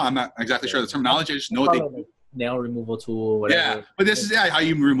what it's called. I'm not exactly sure the terminology. I just know what they do. Nail removal tool, whatever. Yeah, but this is how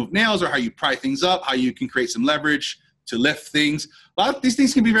you remove nails or how you pry things up, how you can create some leverage to lift things. A lot of these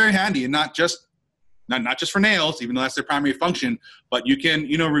things can be very handy, and not just for nails, even though that's their primary function. But you can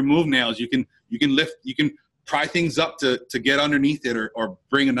remove nails. You can lift. You can pry things up to get underneath it or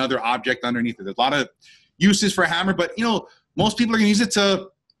bring another object underneath it. There's a lot of uses for a hammer, but most people are going to use it to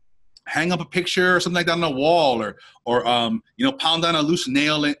hang up a picture or something like that on a wall, or pound down a loose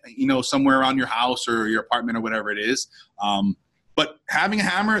nail somewhere around your house or your apartment or whatever it is. But having a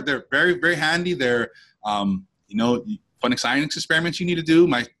hammer, they're very, very handy. They're fun science experiments you need to do.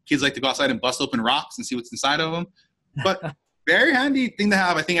 My kids like to go outside and bust open rocks and see what's inside of them. But very handy thing to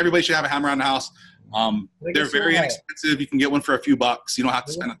have. I think everybody should have a hammer around the house. They're very inexpensive. You can get one for a few bucks. You don't have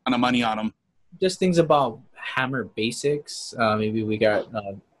to spend a ton of money on them. Just things about hammer basics. Maybe we got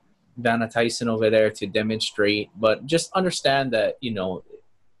Vanna Tyson over there to demonstrate, but just understand that,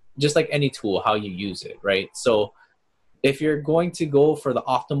 just like any tool, how you use it, right? So if you're going to go for the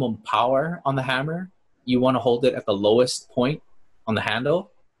optimum power on the hammer, you want to hold it at the lowest point on the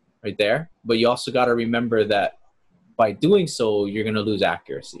handle right there. But you also got to remember that by doing so, you're going to lose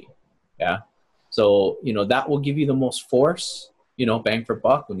accuracy. Yeah. So, that will give you the most force, bang for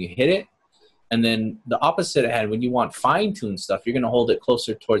buck when you hit it. And then the opposite hand, when you want fine-tuned stuff, you're going to hold it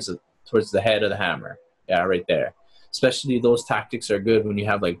closer towards the head of the hammer. Yeah, right there. Especially those tactics are good when you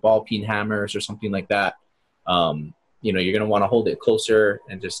have like ball peen hammers or something like that. You're going to want to hold it closer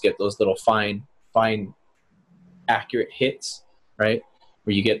and just get those little fine, accurate hits, right?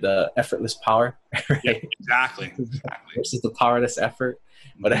 Where you get the effortless power. Right? Yeah, exactly. Versus the powerless effort,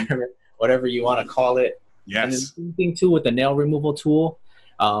 whatever you want to call it. Yes. And then the same thing too with the nail removal tool.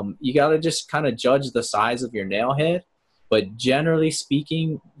 You got to just kind of judge the size of your nail head. But generally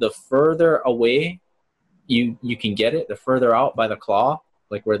speaking, the further away you can get it, the further out by the claw,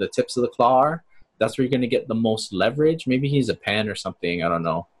 like where the tips of the claw are, that's where you're going to get the most leverage. Maybe he's a pen or something. I don't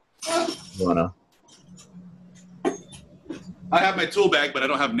know. I have my tool bag, but I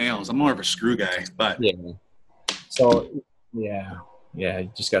don't have nails. I'm more of a screw guy. But yeah. So yeah,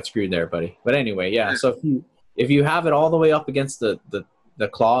 you just got screwed there, buddy. But anyway, yeah. So if you have it all the way up against the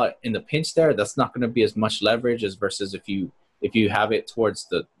claw in the pinch there, that's not going to be as much leverage as versus if you have it towards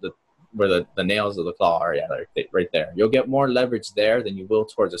the where the nails of the claw are. Yeah, right there. You'll get more leverage there than you will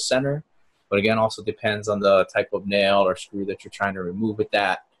towards the center. But again, also depends on the type of nail or screw that you're trying to remove with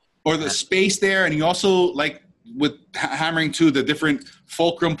that. Or the space there. And you also, like with hammering too, the different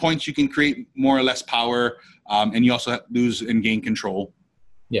fulcrum points, you can create more or less power. And you also lose and gain control.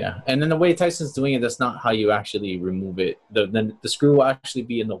 Yeah. And then the way Tyson's doing it, that's not how you actually remove it. The screw will actually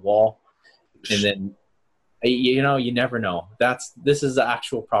be in the wall. And then, you never know. This is the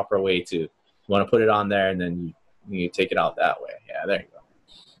actual proper way to, you want to put it on there and then you take it out that way. Yeah, there you go.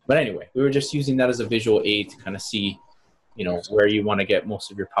 But anyway, we were just using that as a visual aid to kind of see, where you want to get most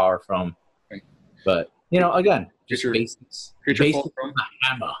of your power from. Right. But, again, just basics. Basics of a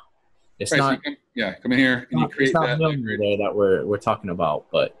hammer. It's not. So come in here and you create it's not that. Mjolnir there that we're talking about,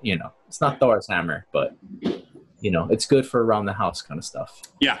 but it's not Thor's hammer, but it's good for around the house kind of stuff.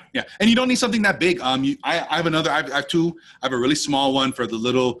 Yeah, and you don't need something that big. I have another. I have two. I have a really small one for the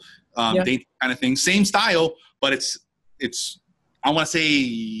little dainty kind of thing. Same style, but it's. I want to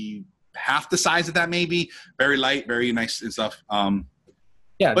say half the size of that, maybe. Very light, very nice and stuff.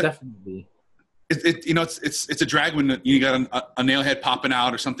 Definitely. It's a drag when you got a nail head popping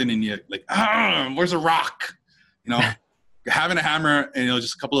out or something, and you're like, where's a rock? Having a hammer and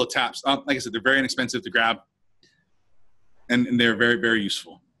just a couple of taps. Like I said, they're very inexpensive to grab, and they're very, very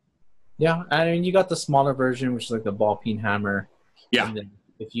useful. Yeah, I mean, you got the smaller version, which is like the ball peen hammer. Yeah. And then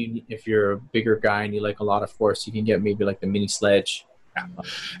if you're a bigger guy and you like a lot of force, you can get maybe like the mini sledge. Yeah.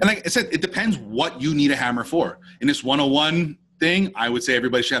 And like I said, it depends what you need a hammer for. In this 101 thing, I would say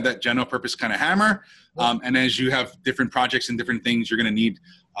everybody should have that general purpose kind of hammer. And as you have different projects and different things, you're going to need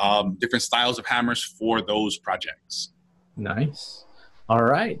different styles of hammers for those projects. Nice. All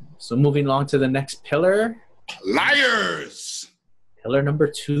right. So moving along to the next pillar. Pliers. Pillar number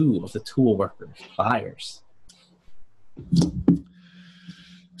 2 of the tool workers. Pliers.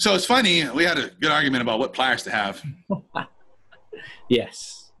 So it's funny. We had a good argument about what pliers to have.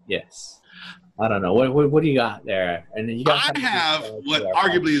 Yes. I don't know. What do you got there? And then I have what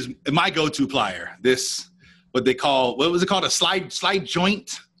arguably is my go-to plier. What was it called? A slide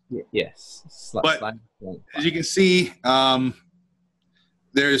joint? Yes. Slide joint. As you can see,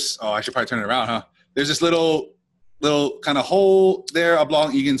 there's. Oh, I should probably turn it around, huh? There's this little kind of hole there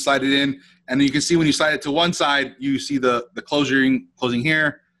oblong. You can slide it in, and you can see when you slide it to one side, you see the closing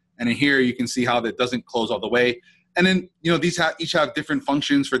here, and in here you can see how that doesn't close all the way. And then these each have different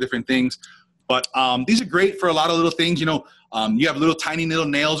functions for different things. But these are great for a lot of little things. You have little tiny little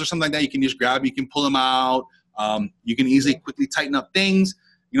nails or something like that. You can just grab. You can pull them out. You can easily quickly tighten up things.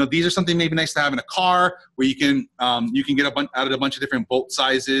 These are something maybe nice to have in a car where you can get out of a bunch of different bolt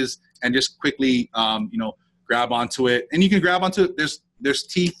sizes and just quickly grab onto it. And you can grab onto it. There's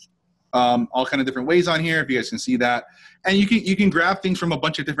teeth all kind of different ways on here if you guys can see that. And you can grab things from a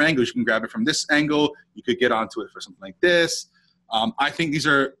bunch of different angles. You can grab it from this angle. You could get onto it for something like this. I think these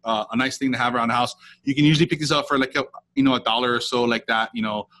are a nice thing to have around the house. You can usually pick these up for like $1 or so, like that.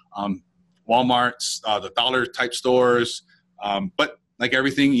 Walmart's, the dollar type stores. But like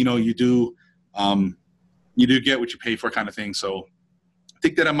everything, you do get what you pay for, kind of thing. So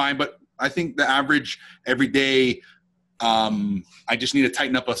take that in mind. But I think the average every day, I just need to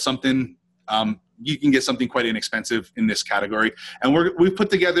tighten up something. You can get something quite inexpensive in this category, and we've put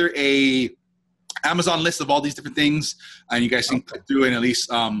together a Amazon list of all these different things, and you guys can click through and at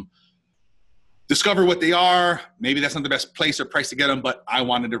least discover what they are. Maybe that's not the best place or price to get them, but I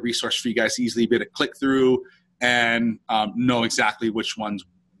wanted a resource for you guys to easily be able to click through and know exactly which ones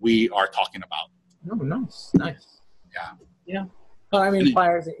we are talking about. Oh, nice. Yeah. Well, I mean,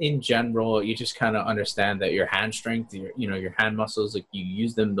 pliers in general, you just kind of understand that your hand strength, your hand muscles, like you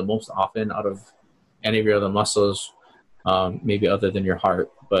use them the most often out of any of your other muscles, maybe other than your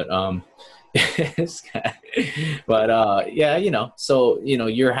heart, but so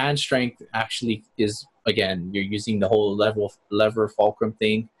your hand strength actually is, again, you're using the whole lever fulcrum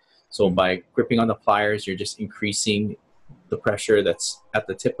thing. So by gripping on the pliers, you're just increasing the pressure that's at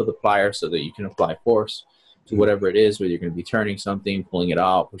the tip of the plier so that you can apply force to whatever it is, whether you're going to be turning something, pulling it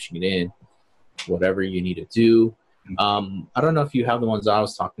out, pushing it in, whatever you need to do. I don't know if you have the ones I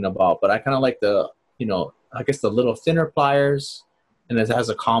was talking about, but I kind of like the little thinner pliers, and it has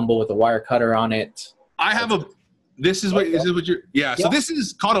a combo with a wire cutter on it. So this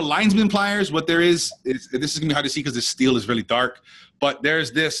is called a linesman pliers. What there is this is gonna be hard to see because the steel is really dark, but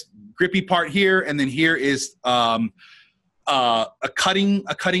there's this grippy part here, and then here is a cutting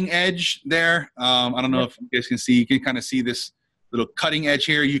edge there. I don't know if you guys can see. You can kind of see this little cutting edge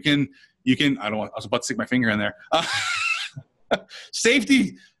here. You can. I was about to stick my finger in there.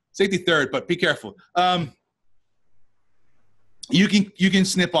 Safety third, but be careful. You can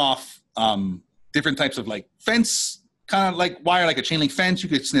snip off different types of like fence, kind of like wire, like a chain link fence. You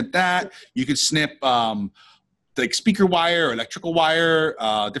could snip that. You could snip like speaker wire or electrical wire,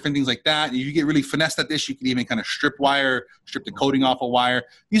 different things like that. If you get really finessed at this, you can even kind of strip the coating off a wire.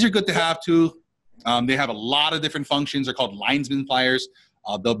 These are good to have too. They have a lot of different functions. They're called linesman pliers.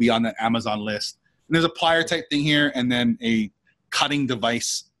 They'll be on the Amazon list. And there's a plier type thing here, and then a cutting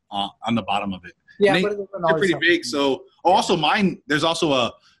device on the bottom of it. Yeah, they're pretty big. So also mine, there's also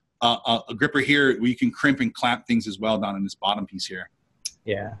a gripper here where you can crimp and clamp things as well down in this bottom piece here.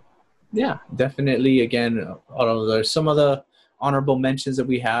 Yeah, definitely. Again, although there's some of the honorable mentions that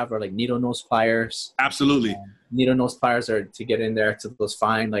we have are like needle nose pliers. Absolutely. Needle nose pliers are to get in there to those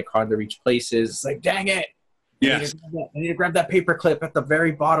fine, like hard to reach places. It's like, dang it. Yes. I need to grab that paper clip at the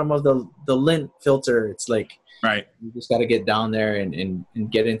very bottom of the lint filter. It's like, right. You just got to get down there and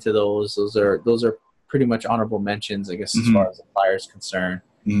get into those. Those are pretty much honorable mentions, I guess, as far as the pliers concerned.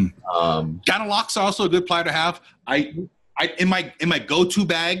 Channel locks are also a good plier to have. I in my go-to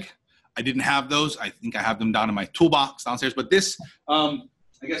bag, I didn't have those. I think I have them down in my toolbox downstairs. But this, I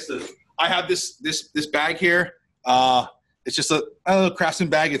guess I have this bag here. It's just a Craftsman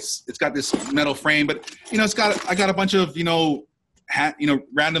bag. It's got this metal frame, but I got a bunch of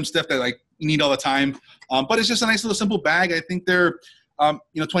random stuff that like you need all the time. But it's just a nice little simple bag. I think they're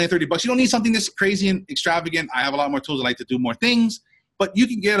 $20-$30. You don't need something this crazy and extravagant. I have a lot more tools. I like to do more things, but you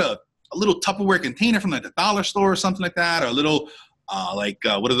can get a little Tupperware container from like the dollar store or something like that, or a little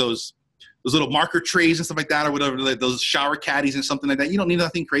what are those little marker trays and stuff like that, or whatever, like those shower caddies and something like that. You don't need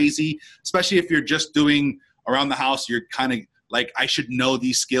nothing crazy, especially if you're just doing around the house. You're kind of like, I should know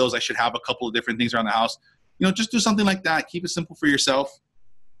these skills. I should have a couple of different things around the house. Just do something like that. Keep it simple for yourself.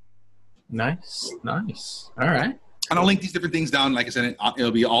 Nice. All right. And I'll link these different things down. Like I said,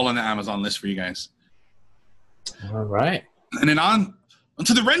 it'll be all on the Amazon list for you guys. All right. And then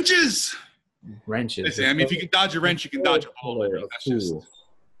onto the wrenches. Listen, I mean, if you can dodge a wrench, you can dodge a bullet. That's just,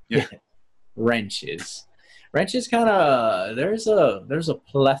 yeah. Wrenches kind of, there's a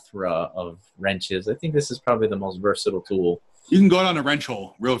plethora of wrenches. I think this is probably the most versatile tool. You can go down a wrench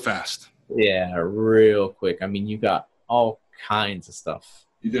hole real fast. Yeah, real quick. I mean, you got all kinds of stuff.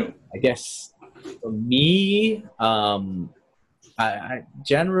 You do. I guess for me, I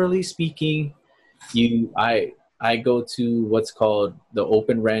generally speaking, I go to what's called the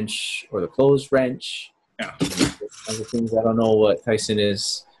open wrench or the closed wrench. Yeah. Other things, I don't know what Tyson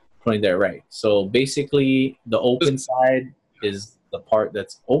is putting there, right? So basically, the open side is the part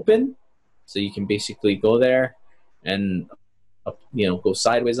that's open, so you can basically go there and go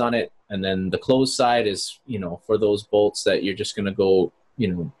sideways on it, and then the closed side is for those bolts that you're just gonna go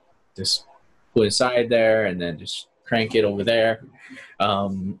just put inside there and then just crank it over there,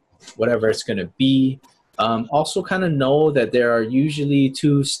 whatever it's gonna be. Also, kind of know that there are usually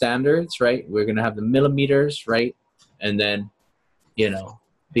two standards, right? We're gonna have the millimeters, right, and then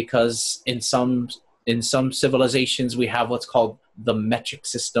because in some civilizations we have what's called the metric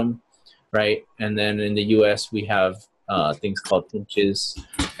system, right? And then in the U.S. we have things called inches.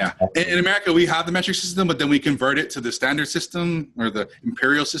 Yeah. In America we have the metric system, but then we convert it to the standard system or the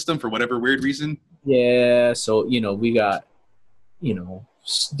imperial system for whatever weird reason. Yeah. So we got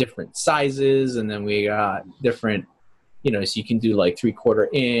different sizes, and then we got different. So you can do like 3/4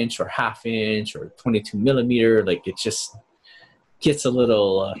 inch or 1/2 inch or 22 millimeter. Like it just gets a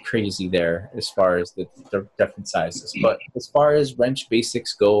little crazy there as far as the different sizes. But as far as wrench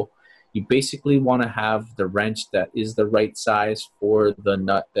basics go, you basically want to have the wrench that is the right size for the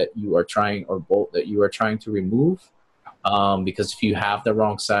nut that you are trying, or bolt that you are trying to remove. Because if you have the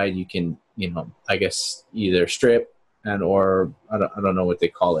wrong side, you can, I guess either strip or I don't know what they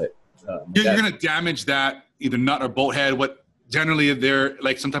call it. You're going to damage that either nut or bolt head. What generally they're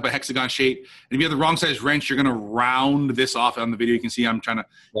like some type of hexagon shape. And if you have the wrong size wrench, you're going to round this off. On the video, you can see you're going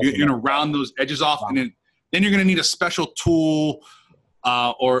to round those edges off, and then you're going to need a special tool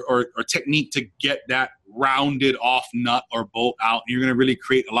or technique to get that rounded off nut or bolt out. You're going to really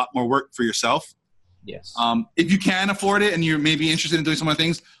create a lot more work for yourself. Yes. If you can afford it and you're maybe interested in doing some other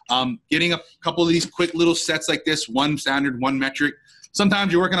things, getting a couple of these quick little sets like this, one standard, one metric.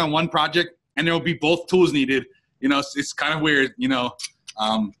 Sometimes you're working on one project and there will be both tools needed. It's kind of weird. You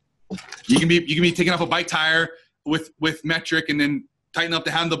can be taking off a bike tire with metric and then tighten up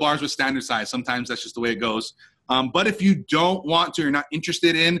the handlebars with standard size. Sometimes that's just the way it goes. But if you don't want to, you're not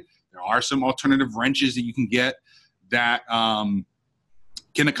interested in, there are some alternative wrenches that you can get that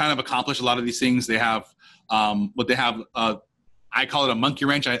can kind of accomplish a lot of these things. They have what they have. I call it a monkey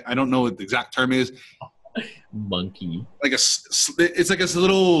wrench. I don't know what the exact term is. Monkey. It's like a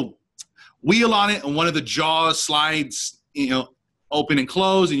little wheel on it, and one of the jaws slides, open and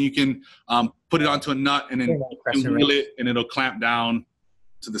close, and you can put it onto a nut and then wheel it, and it'll clamp down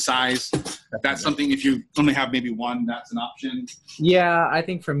to the size. That's something, if you only have maybe one, that's an option. Yeah, I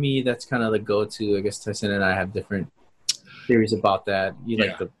think for me, that's kind of the go-to. I guess Tyson and I have different theories about that. You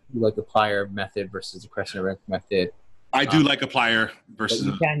like the plier method versus the crescent wrench method. I do like a plier versus.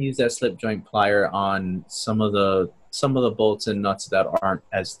 But you can use that slip joint plier on some of the bolts and nuts that aren't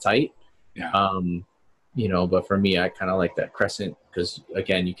as tight. Yeah. But for me, I kind of like that crescent because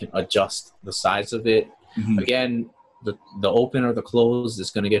again, you can adjust the size of it. Mm-hmm. Again, the open or the close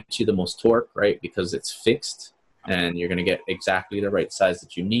is going to get you the most torque, right? Because it's fixed, and you're going to get exactly the right size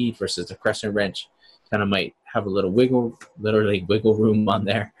that you need. Versus the crescent wrench, kind of might have a little literally wiggle room on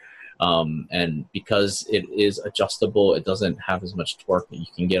there. And because it is adjustable, it doesn't have as much torque that you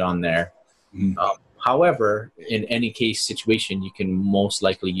can get on there. Mm. However, in any case situation, you can most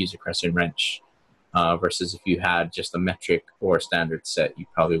likely use a crescent wrench versus if you had just a metric or a standard set, you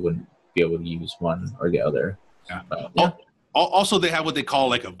probably wouldn't be able to use one or the other. Yeah. Yeah. Also, they have what they call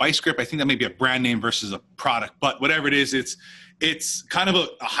like a vice grip. I think that may be a brand name versus a product, but whatever it is, it's kind of a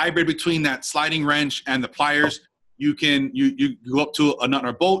hybrid between that sliding wrench and the pliers. You go up to a nut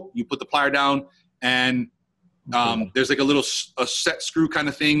or bolt, you put the plier down, and there's like a set screw kind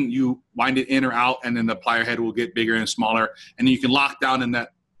of thing. You wind it in or out, and then the plier head will get bigger and smaller, and then you can lock down in that.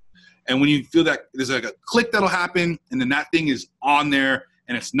 And when you feel that there's like a click that'll happen, and then that thing is on there,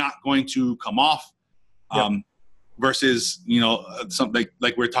 and it's not going to come off. Versus, something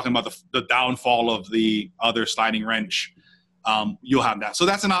like we're talking about the downfall of the other sliding wrench, you'll have that. So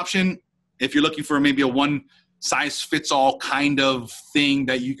that's an option if you're looking for maybe a one size fits all kind of thing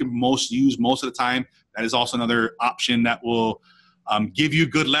that you can use most of the time. That is also another option that will give you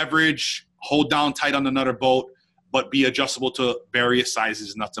good leverage, hold down tight on the nut or bolt, but be adjustable to various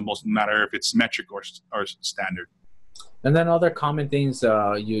sizes. Not the most matter if it's metric or standard. And then other common things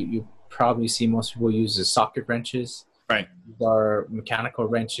you probably see most people use is socket wrenches. Right. These are mechanical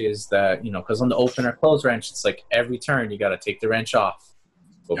wrenches that, because on the open or close wrench, it's like every turn you got to take the wrench off,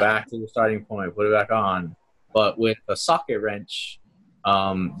 go back to the starting point, put it back on. But with a socket wrench,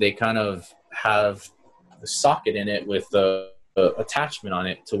 they kind of have the socket in it with the attachment on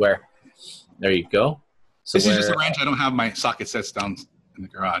it to where, there you go. So this is just a wrench. I don't have my socket sets down in the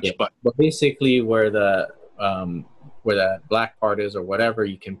garage. Yeah, but basically where the black part is or whatever,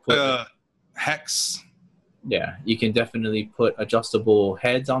 you can put hex. Yeah, you can definitely put adjustable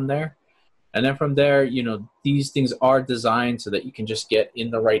heads on there. And then from there, these things are designed so that you can just get in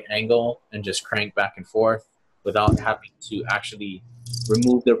the right angle and just crank back and forth without having to actually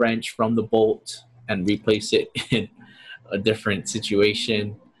remove the wrench from the bolt and replace it in a different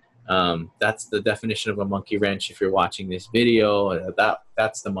situation. That's the definition of a monkey wrench. If you're watching this video,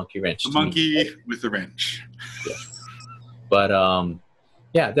 that's the monkey wrench. The monkey with the wrench. Yeah. But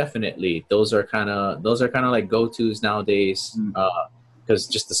yeah, definitely. Those are kind of like go-tos nowadays. Because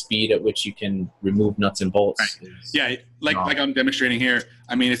just the speed at which you can remove nuts and bolts. Right. Like I'm demonstrating here.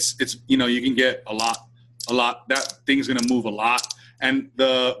 I mean, it's you can get a lot. That thing's gonna move a lot. And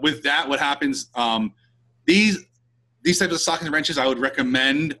with that, what happens? These types of sockets and wrenches, I would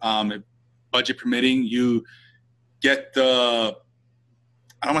recommend, budget permitting, you get I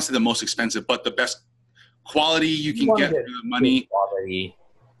don't want to say the most expensive, but the best quality you can get for the money. Quality.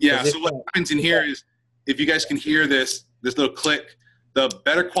 Yeah. So what happens in here is, if you guys can hear this little click, the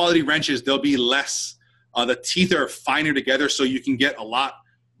better quality wrenches, they'll be less. The teeth are finer together, so you can get a lot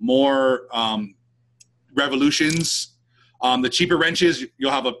more revolutions. The cheaper wrenches,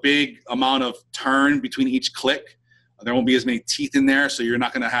 you'll have a big amount of turn between each click. There won't be as many teeth in there, so you're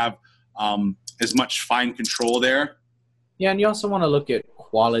not going to have as much fine control there. Yeah, and you also want to look at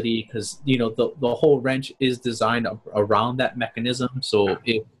quality because, the whole wrench is designed around that mechanism. So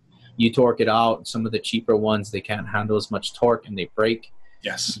if you torque it out, some of the cheaper ones, they can't handle as much torque and they break.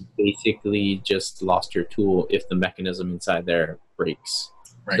 Yes. You basically just lost your tool if the mechanism inside there breaks.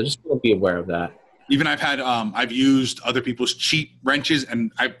 Right. So just be aware of that. Even I've used other people's cheap wrenches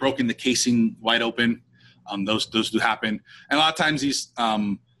and I've broken the casing wide open. Those do happen. And a lot of times these,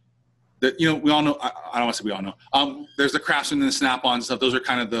 we all know, I don't want to say we all know. There's the Craftsman and the Snap-on stuff. Those are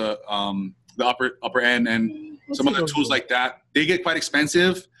kind of the upper end, and some other tools like that. They get quite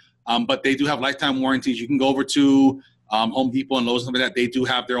expensive, but they do have lifetime warranties. You can go over to Home Depot and Lowe's and stuff like that. They do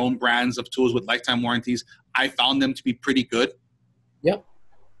have their own brands of tools with lifetime warranties. I found them to be pretty good. Yep.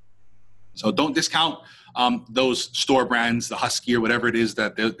 So don't discount those store brands, the Husky or whatever it is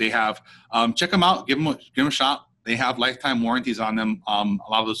that they have. Check them out. Give them a shot. They have lifetime warranties on them. A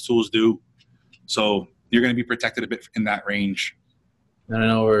lot of those tools do. So you're going to be protected a bit in that range. I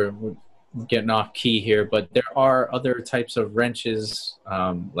know we're getting off key here, but there are other types of wrenches,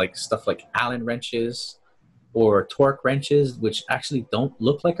 like stuff like Allen wrenches or torque wrenches, which actually don't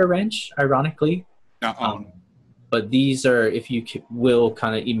look like a wrench, ironically. But these are, if you will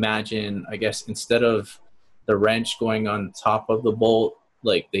kind of imagine, I guess, instead of the wrench going on top of the bolt,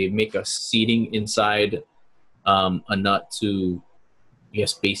 like they make a seating inside a nut to, I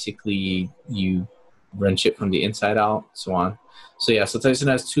guess, basically you wrench it from the inside out, so on. So yeah, so Tyson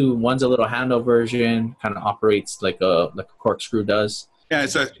has two. One's a little handle version, kind of operates like a corkscrew does. Yeah,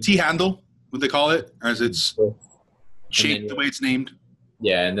 it's a T-handle, what they call it, as it's Shape the way it's named.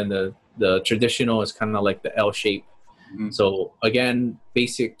 Yeah, and then the traditional is kind of like the L shape. Mhm. So again,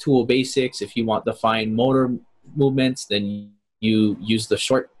 basic tool basics. If you want the fine motor movements, then you use the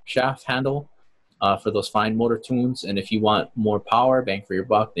short shaft handle for those fine motor tunes. And if you want more power, bang for your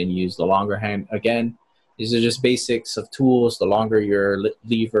buck, then you use the longer hand. Again, these are just basics of tools. The longer your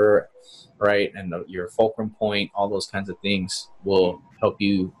lever, right, and your fulcrum point, all those kinds of things will help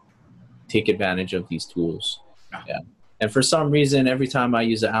you take advantage of these tools. Yeah. And for some reason, every time I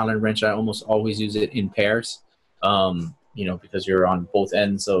use an Allen wrench, I almost always use it in pairs. Because you're on both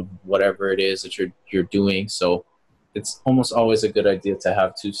ends of whatever it is that you're doing. So it's almost always a good idea to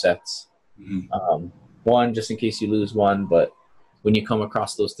have two sets. Mm-hmm. One just in case you lose one, but when you come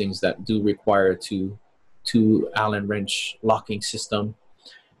across those things that do require two Allen wrench locking system,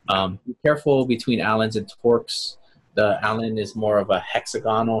 be careful between Allens and Torques. The Allen is more of a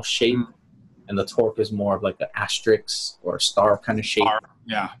hexagonal shape, and the Torque is more of like an asterisk or a star kind of shape.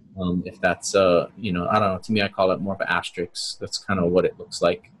 Yeah. If that's I don't know. To me, I call it more of an asterisk. That's kind of what it looks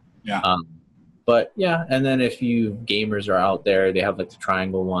like. Yeah. But yeah, and then if you gamers are out there, they have like the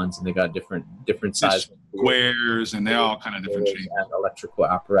triangle ones, and they got different size squares, and they're all kind of different shapes. And electrical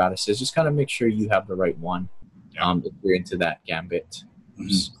apparatuses. Just kind of make sure you have the right one. Yeah. If you're into that gambit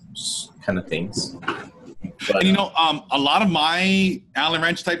kind of things. But, and a lot of my Allen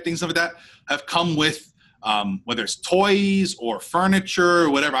wrench type things of that have come with whether it's toys or furniture or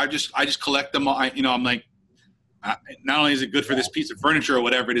whatever. I just collect them. I'm like, not only is it good for this piece of furniture or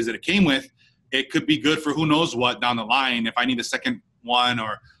whatever it is that it came with, it could be good for who knows what down the line. If I need a second one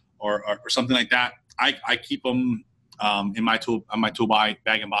or something like that, I keep them in my tool bag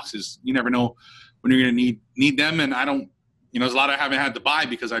and boxes. You never know when you're gonna need them, and I don't. There's a lot I haven't had to buy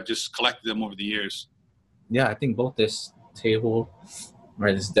because I've just collected them over the years. Yeah, I think both this table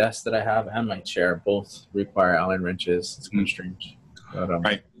or this desk that I have and my chair both require Allen wrenches. It's kind of strange. But,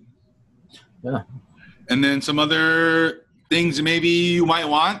 right. Yeah. And then some other things maybe you might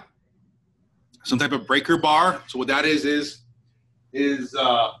want. Some type of breaker bar. So what that is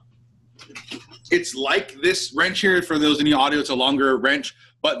it's like this wrench here. For those in the audio, it's a longer wrench,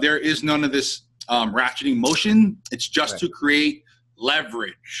 but there is none of this ratcheting motion. It's just to create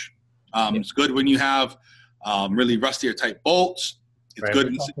leverage. It's good when you have really rusty or tight bolts. It's good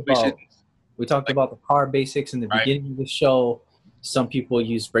in situations. We talked about the car basics in the beginning of the show. Some people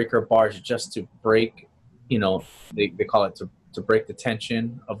use breaker bars just to break, they call it to break the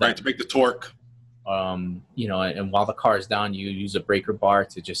tension of that. Right, to break the torque. And while the car is down, you use a breaker bar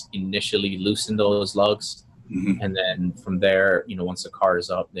to just initially loosen those lugs. Mm-hmm. And then from there, once the car is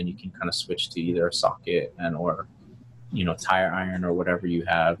up, then you can kind of switch to either a socket or tire iron or whatever you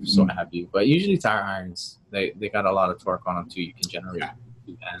have, so have you. But usually tire irons, they got a lot of torque on them too. You can generate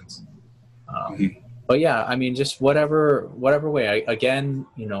two bands. But yeah, I mean, just whatever way. Again,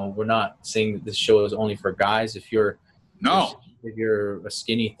 we're not saying that this show is only for guys. If you're a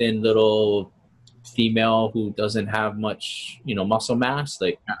skinny, thin little female who doesn't have much, muscle mass,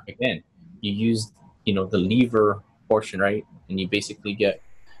 again, you use, the lever portion, right? And you basically get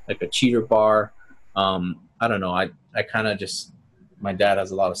like a cheater bar. I don't know. I kind of just, my dad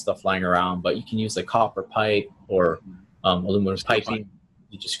has a lot of stuff lying around, but you can use like copper pipe or aluminum piping.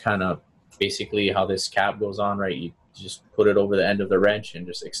 You just kind of basically how this cap goes on, right? You just put it over the end of the wrench and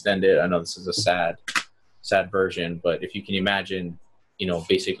just extend it. I know this is a sad version, but if you can imagine,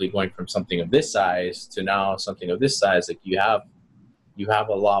 basically going from something of this size to now something of this size, like you have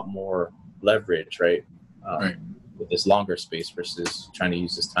a lot more leverage, right? With this longer space versus trying to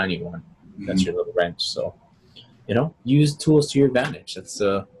use this tiny one. That's your little wrench. So, use tools to your advantage. That's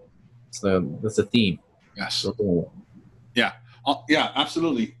the theme. Yes. So, yeah. Yeah,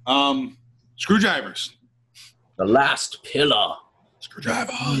 absolutely. Screwdrivers. The last pillar.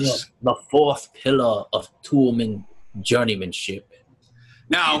 Screwdrivers. The fourth pillar of toolman journeymanship.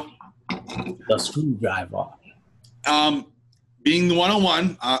 Now, the screwdriver. Being the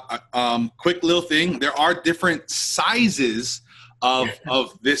 101, quick little thing. There are different sizes of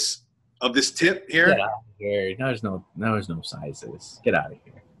this tip here. Get out of here. There's no sizes. Get out of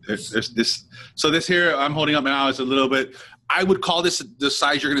here. There's this. So this here I'm holding up now is a little bit. I would call this the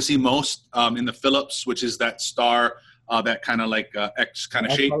size you're going to see most in the Phillips, which is that star, that kind of like X kind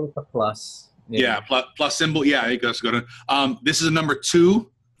of shape. Call it the plus. Yeah, plus symbol. Yeah, it goes good. This is a number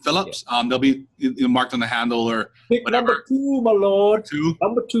 2 Phillips. Yeah. They'll be marked on the handle or pick whatever. Number 2, my lord. 2.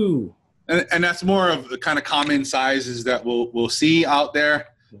 Number 2. And that's more of the kind of common sizes that we'll see out there.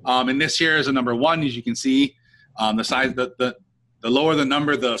 And this here is a number 1, as you can see. The size, the lower the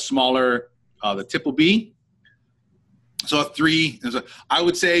number, the smaller the tip will be. So a 3 I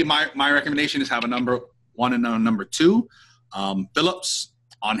would say my recommendation is have a number 1 and number 2. Phillips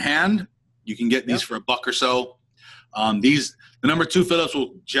on hand. You can get these for $1 or so. The number 2 Phillips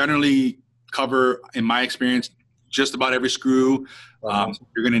will generally cover, in my experience, just about every screw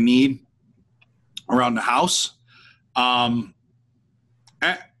you're going to need around the house. And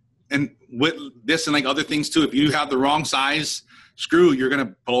with this and like other things too, if you have the wrong size screw, you're going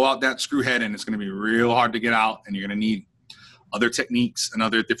to blow out that screw head and it's going to be real hard to get out, and you're going to need other techniques and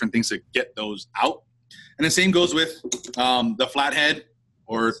other different things to get those out. And the same goes with the flathead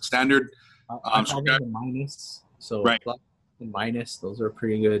or standard. I call them the minus. So right. Plus and minus, those are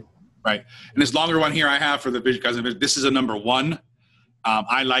pretty good. Right. And this longer one here I have for the vision, because this is a number 1.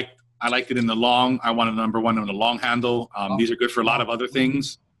 I liked it in the long. I wanted a number 1 on the long handle. These are good for a lot of other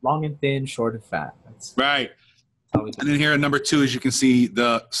things. Long and thin, short and fat. That's right. And then here at number 2, as you can see,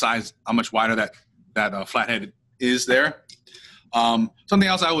 the size, how much wider that flathead is there. Something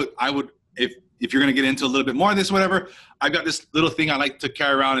else I would if you're going to get into a little bit more of this, whatever, I've got this little thing I like to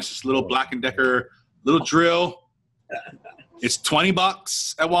carry around. It's just a little Black & Decker little drill. It's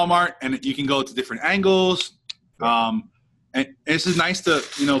 $20 at Walmart, and you can go to different angles. And this is nice to,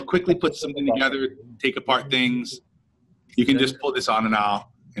 quickly put something together, take apart things. You can just pull this on and out,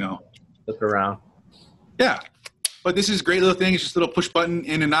 Look around. Yeah. But this is a great little thing. It's just a little push button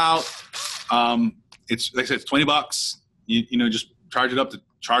in and out. It's, like I said, it's $20. You just charge it up. The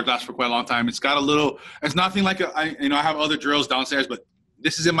charge lasts for quite a long time. It's got a little, it's nothing like I have other drills downstairs, but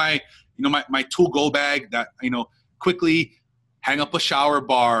this is in my, my tool go bag that, quickly hang up a shower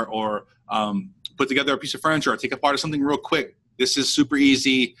bar or put together a piece of furniture or take apart something real quick. This is super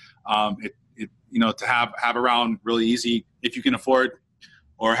easy. To have around really easy if you can afford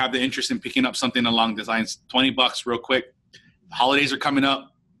or have the interest in picking up something along these lines. $20 real quick. The holidays are coming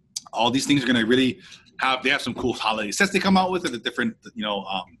up. All these things are going to really have some cool holiday sets they come out with at the different,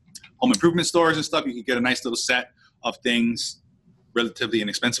 home improvement stores and stuff. You can get a nice little set of things relatively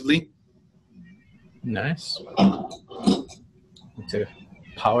inexpensively. Nice. Into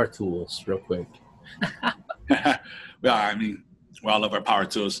power tools real quick. Yeah, we all love our power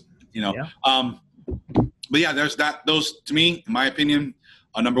tools, Yeah. But yeah, there's those to me, in my opinion,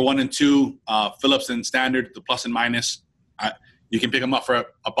 number 1 and 2, Phillips and standard, the plus and minus. You can pick them up for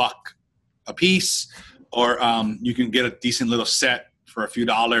 $1 a piece, or you can get a decent little set for a few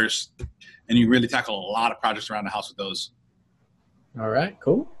dollars, and you really tackle a lot of projects around the house with those. All right,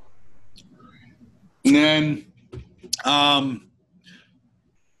 cool. And then some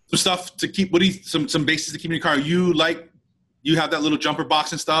stuff to keep. Some bases to keep in your car? You have that little jumper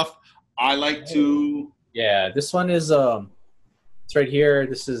box and stuff. I like to. Yeah, this one is it's right here.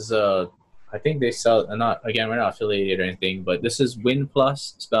 This is I think they sell. We're not affiliated or anything, but this is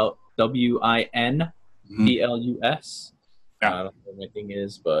WinPlus, spelled WINPLUS. Yeah. I don't know what my thing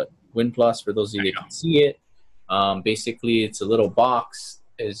is, but WinPlus, for those of you that can see it, basically it's a little box.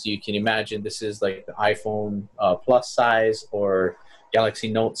 As you can imagine, this is like the iPhone Plus size or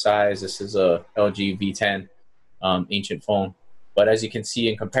Galaxy Note size. This is a LG V10 ancient phone. But as you can see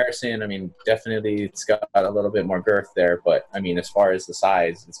in comparison, definitely it's got a little bit more girth there. But as far as the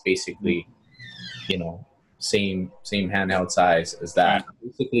size, it's basically, same handheld size as that.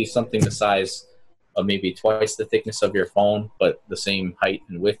 Basically something the size of maybe twice the thickness of your phone, but the same height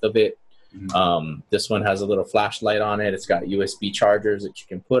and width of it. This one has a little flashlight on it. It's got USB chargers that you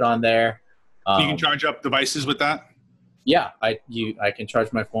can put on there. You can charge up devices with that? Yeah, I can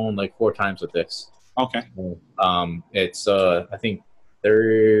charge my phone like 4 times with this. Okay. It's I think I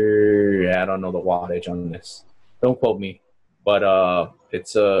don't know the wattage on this. Don't quote me, but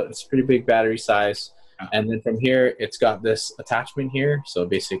it's a pretty big battery size. And then from here, it's got this attachment here. So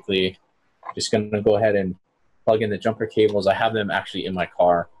basically, just gonna go ahead and plug in the jumper cables. I have them actually in my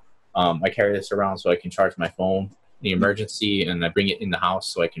car. I carry this around so I can charge my phone in the emergency, and I bring it in the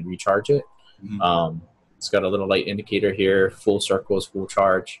house so I can recharge it. It's got a little light indicator here. Full circles, full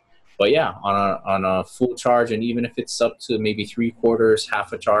charge. But yeah, on a full charge, and even if it's up to maybe 3/4,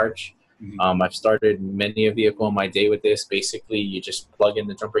 half a charge, I've started many a vehicle in my day with this. Basically, you just plug in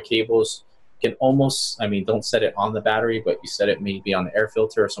the jumper cables. You can almost, don't set it on the battery, but you set it maybe on the air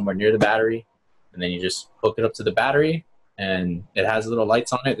filter or somewhere near the battery, and then you just hook it up to the battery, and it has little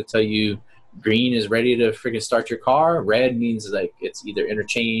lights on it that tell you green is ready to freaking start your car. Red means like it's either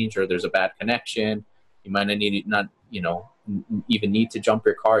interchange or there's a bad connection. You might not even need to jump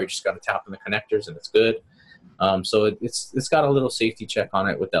your car. You just got to tap on the connectors and it's good. So it's got a little safety check on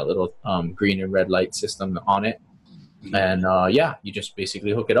it with that little green and red light system on it. And you just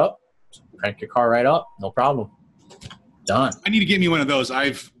basically hook it up, crank your car right up, no problem. Done. I need to get me one of those.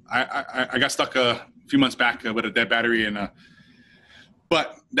 I got stuck a few months back with a dead battery, and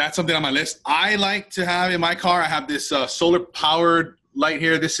but that's something on my list. I like to have in my car. I have this solar powered light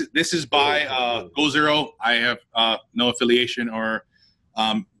here. This is by Go Zero. I have no affiliation or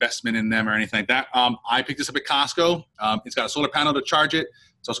investment in them or anything like that. I picked this up at Costco. It's got a solar panel to charge it.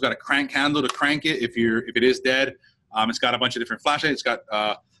 It's also got a crank handle to crank it if it is dead. It's got a bunch of different flashlights. It's got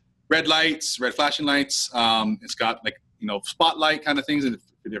red lights, red flashing lights. It's got like, spotlight kind of things and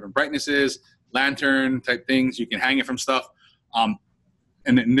different brightnesses, lantern type things. You can hang it from stuff.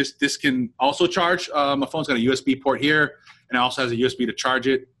 And then this can also charge. My phone's got a USB port here, and it also has a USB to charge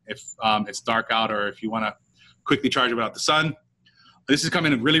it if it's dark out or if you want to quickly charge it without the sun. This is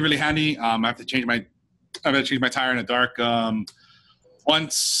coming in really, really handy. I have to change my tire in the dark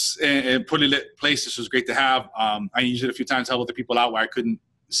once in a poorly lit place. This was great to have. I used it a few times to help other people out where I couldn't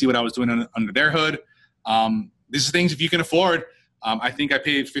see what I was doing under their hood. This is things if you can afford. I think I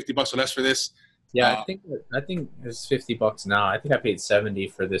paid $50 or less for this. Yeah, I think it's $50 now. I think I paid $70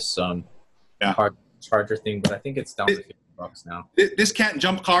 for this charger thing, but I think it's down to $50 now. This can't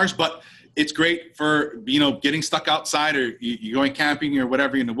jump cars, but it's great for getting stuck outside or you're going camping or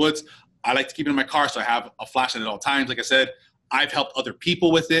whatever in the woods. I like to keep it in my car, so I have a flashlight at all times. Like I said, I've helped other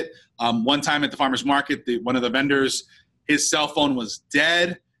people with it. One time at the farmer's market, one of the vendors, his cell phone was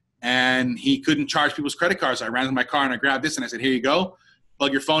dead and he couldn't charge people's credit cards. So I ran to my car and I grabbed this and I said, "Here you go.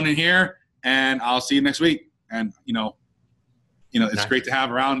 Plug your phone in here. And I'll see you next week." And it's great to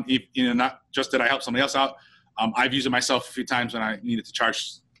have around. Not just that I help somebody else out. I've used it myself a few times when I needed to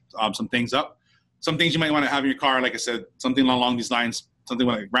charge some things up. Some things you might want to have in your car, like I said, something along these lines. Something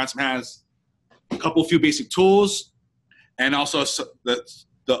like Ransom has a few basic tools, and also the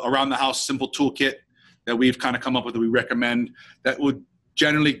around the house simple toolkit that we've kind of come up with that we recommend that would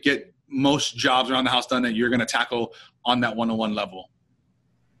generally get most jobs around the house done that you're going to tackle on that 101 level.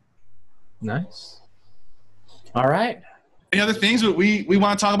 Nice. All right. Any other things that we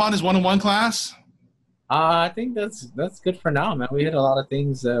want to talk about in this 101 class? I think that's good for now, man. We hit a lot of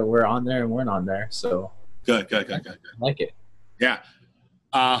things that were on there and weren't on there. So good. I like it. Yeah.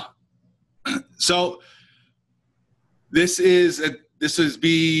 So let's see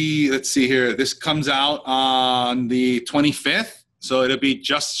here. This comes out on the 25th. So it'll be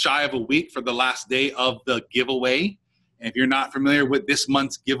just shy of a week for the last day of the giveaway. And if you're not familiar with this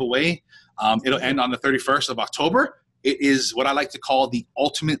month's giveaway, it'll end on the 31st of October. It is what I like to call the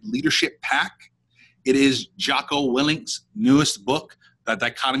Ultimate Leadership Pack. It is Jocko Willink's newest book, The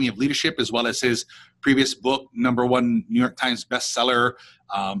Dichotomy of Leadership, as well as his previous book, #1 New York Times bestseller,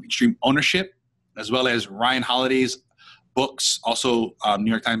 Extreme Ownership, as well as Ryan Holiday's books, also New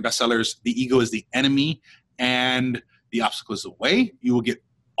York Times bestsellers, The Ego is the Enemy and The Obstacle is the Way. You will get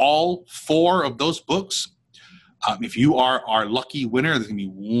all 4 of those books. If you are our lucky winner, there's going to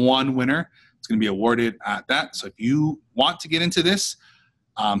be one winner. It's going to be awarded at that. So if you want to get into this,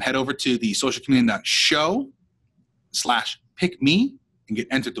 head over to the socialcommunity.show/pickme and get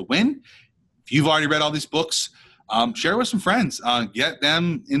entered to win. If you've already read all these books, share with some friends. Get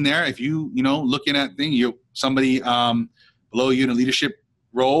them in there. If looking at things, somebody below you in a leadership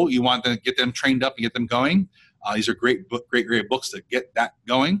role, you want to get them trained up and get them going. These are great books to get that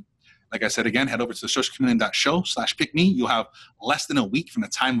going. Like I said, again, head over to the socialcommunity.show/pickme. You'll have less than a week from the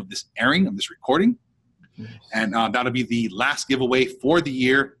time of this airing, of this recording. And that'll be the last giveaway for the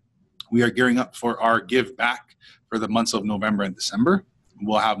year. We are gearing up for our give back for the months of November and December.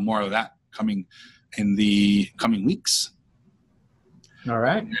 We'll have more of that coming in the coming weeks. All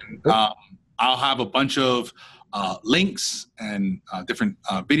right. And, I'll have a bunch of links and different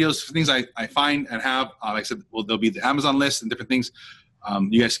videos, things I find and have. Like I said, there'll be the Amazon list and different things.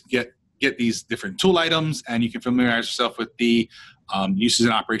 You guys get these different tool items, and you can familiarize yourself with the uses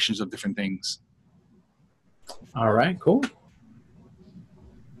and operations of different things. All right, cool.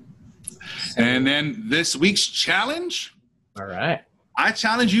 And then this week's challenge. All right. I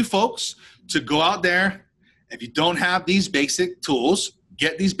challenge you folks to go out there. If you don't have these basic tools,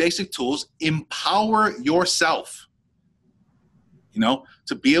 get these basic tools, empower yourself, to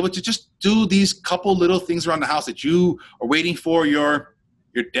be able to just do these couple little things around the house that you are waiting for your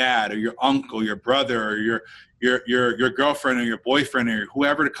dad or your uncle, your brother, or your girlfriend or your boyfriend or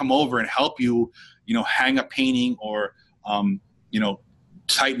whoever to come over and help you, hang a painting or,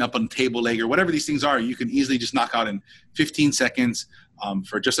 tighten up on table leg or whatever these things are. You can easily just knock out in 15 seconds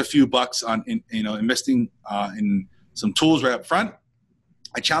for just a few bucks on, investing in some tools right up front.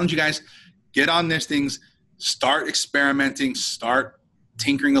 I challenge you guys, get on these things, start experimenting, start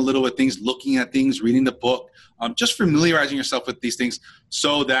tinkering a little with things, looking at things, reading the book, just familiarizing yourself with these things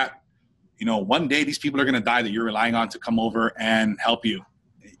so that, one day these people are going to die that you're relying on to come over and help you.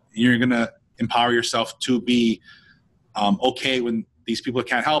 You're going to empower yourself to be okay when these people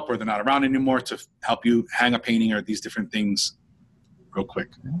can't help or they're not around anymore to help you hang a painting or these different things real quick.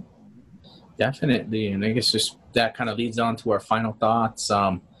 Definitely. And I guess just that kind of leads on to our final thoughts.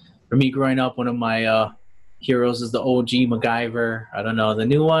 For me growing up, one of my heroes is the OG MacGyver. I don't know, the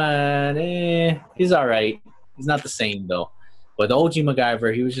new one, he's all right. He's not the same though. But the OG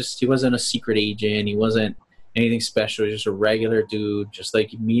MacGyver, he wasn't a secret agent. He wasn't anything special. He was just a regular dude, just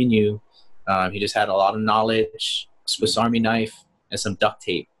like me and you. He just had a lot of knowledge, Swiss Army knife, and some duct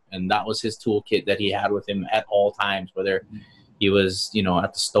tape. And that was his toolkit that he had with him at all times, whether he was,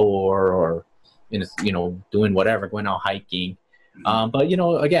 at the store or, doing whatever, going out hiking. But,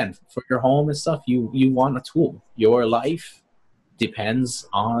 again, for your home and stuff, you want a tool. Your life depends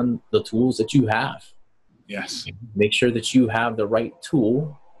on the tools that you have. Yes. Make sure that you have the right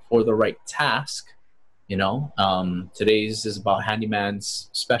tool for the right task. Today's is about Handyman's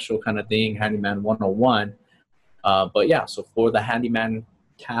special kind of thing, Handyman 101. But yeah, so for the handyman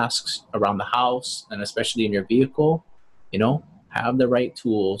tasks around the house and especially in your vehicle, have the right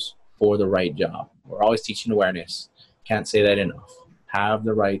tools for the right job. We're always teaching awareness. Can't say that enough. Have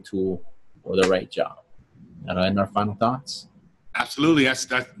the right tool for the right job. That'll end our final thoughts. Absolutely. That's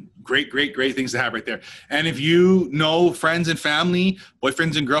great things to have right there. And if you know friends and family,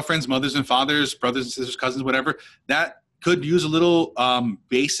 boyfriends and girlfriends, mothers and fathers, brothers and sisters, cousins, whatever, that could use a little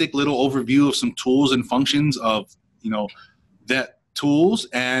basic little overview of some tools and functions of, that tools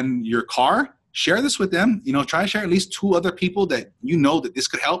and your car, share this with them. Try to share at least 2 other people that that this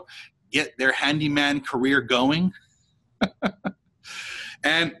could help get their handyman career going.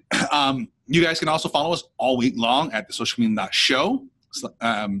 And you guys can also follow us all week long at the socialmedia.show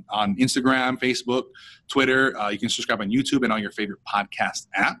on Instagram, Facebook, Twitter. You can subscribe on YouTube and all your favorite podcast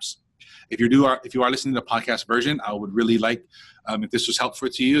apps. If you are listening to the podcast version, I would really like, if this was helpful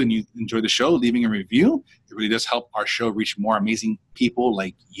to you and you enjoy the show, leaving a review. It really does help our show reach more amazing people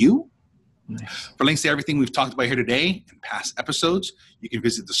like you. Nice. For links to everything we've talked about here today and past episodes, you can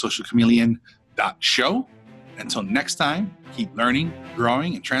visit thesocialchameleon.show. Until next time, keep learning,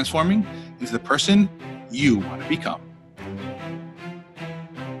 growing, and transforming into the person you want to become.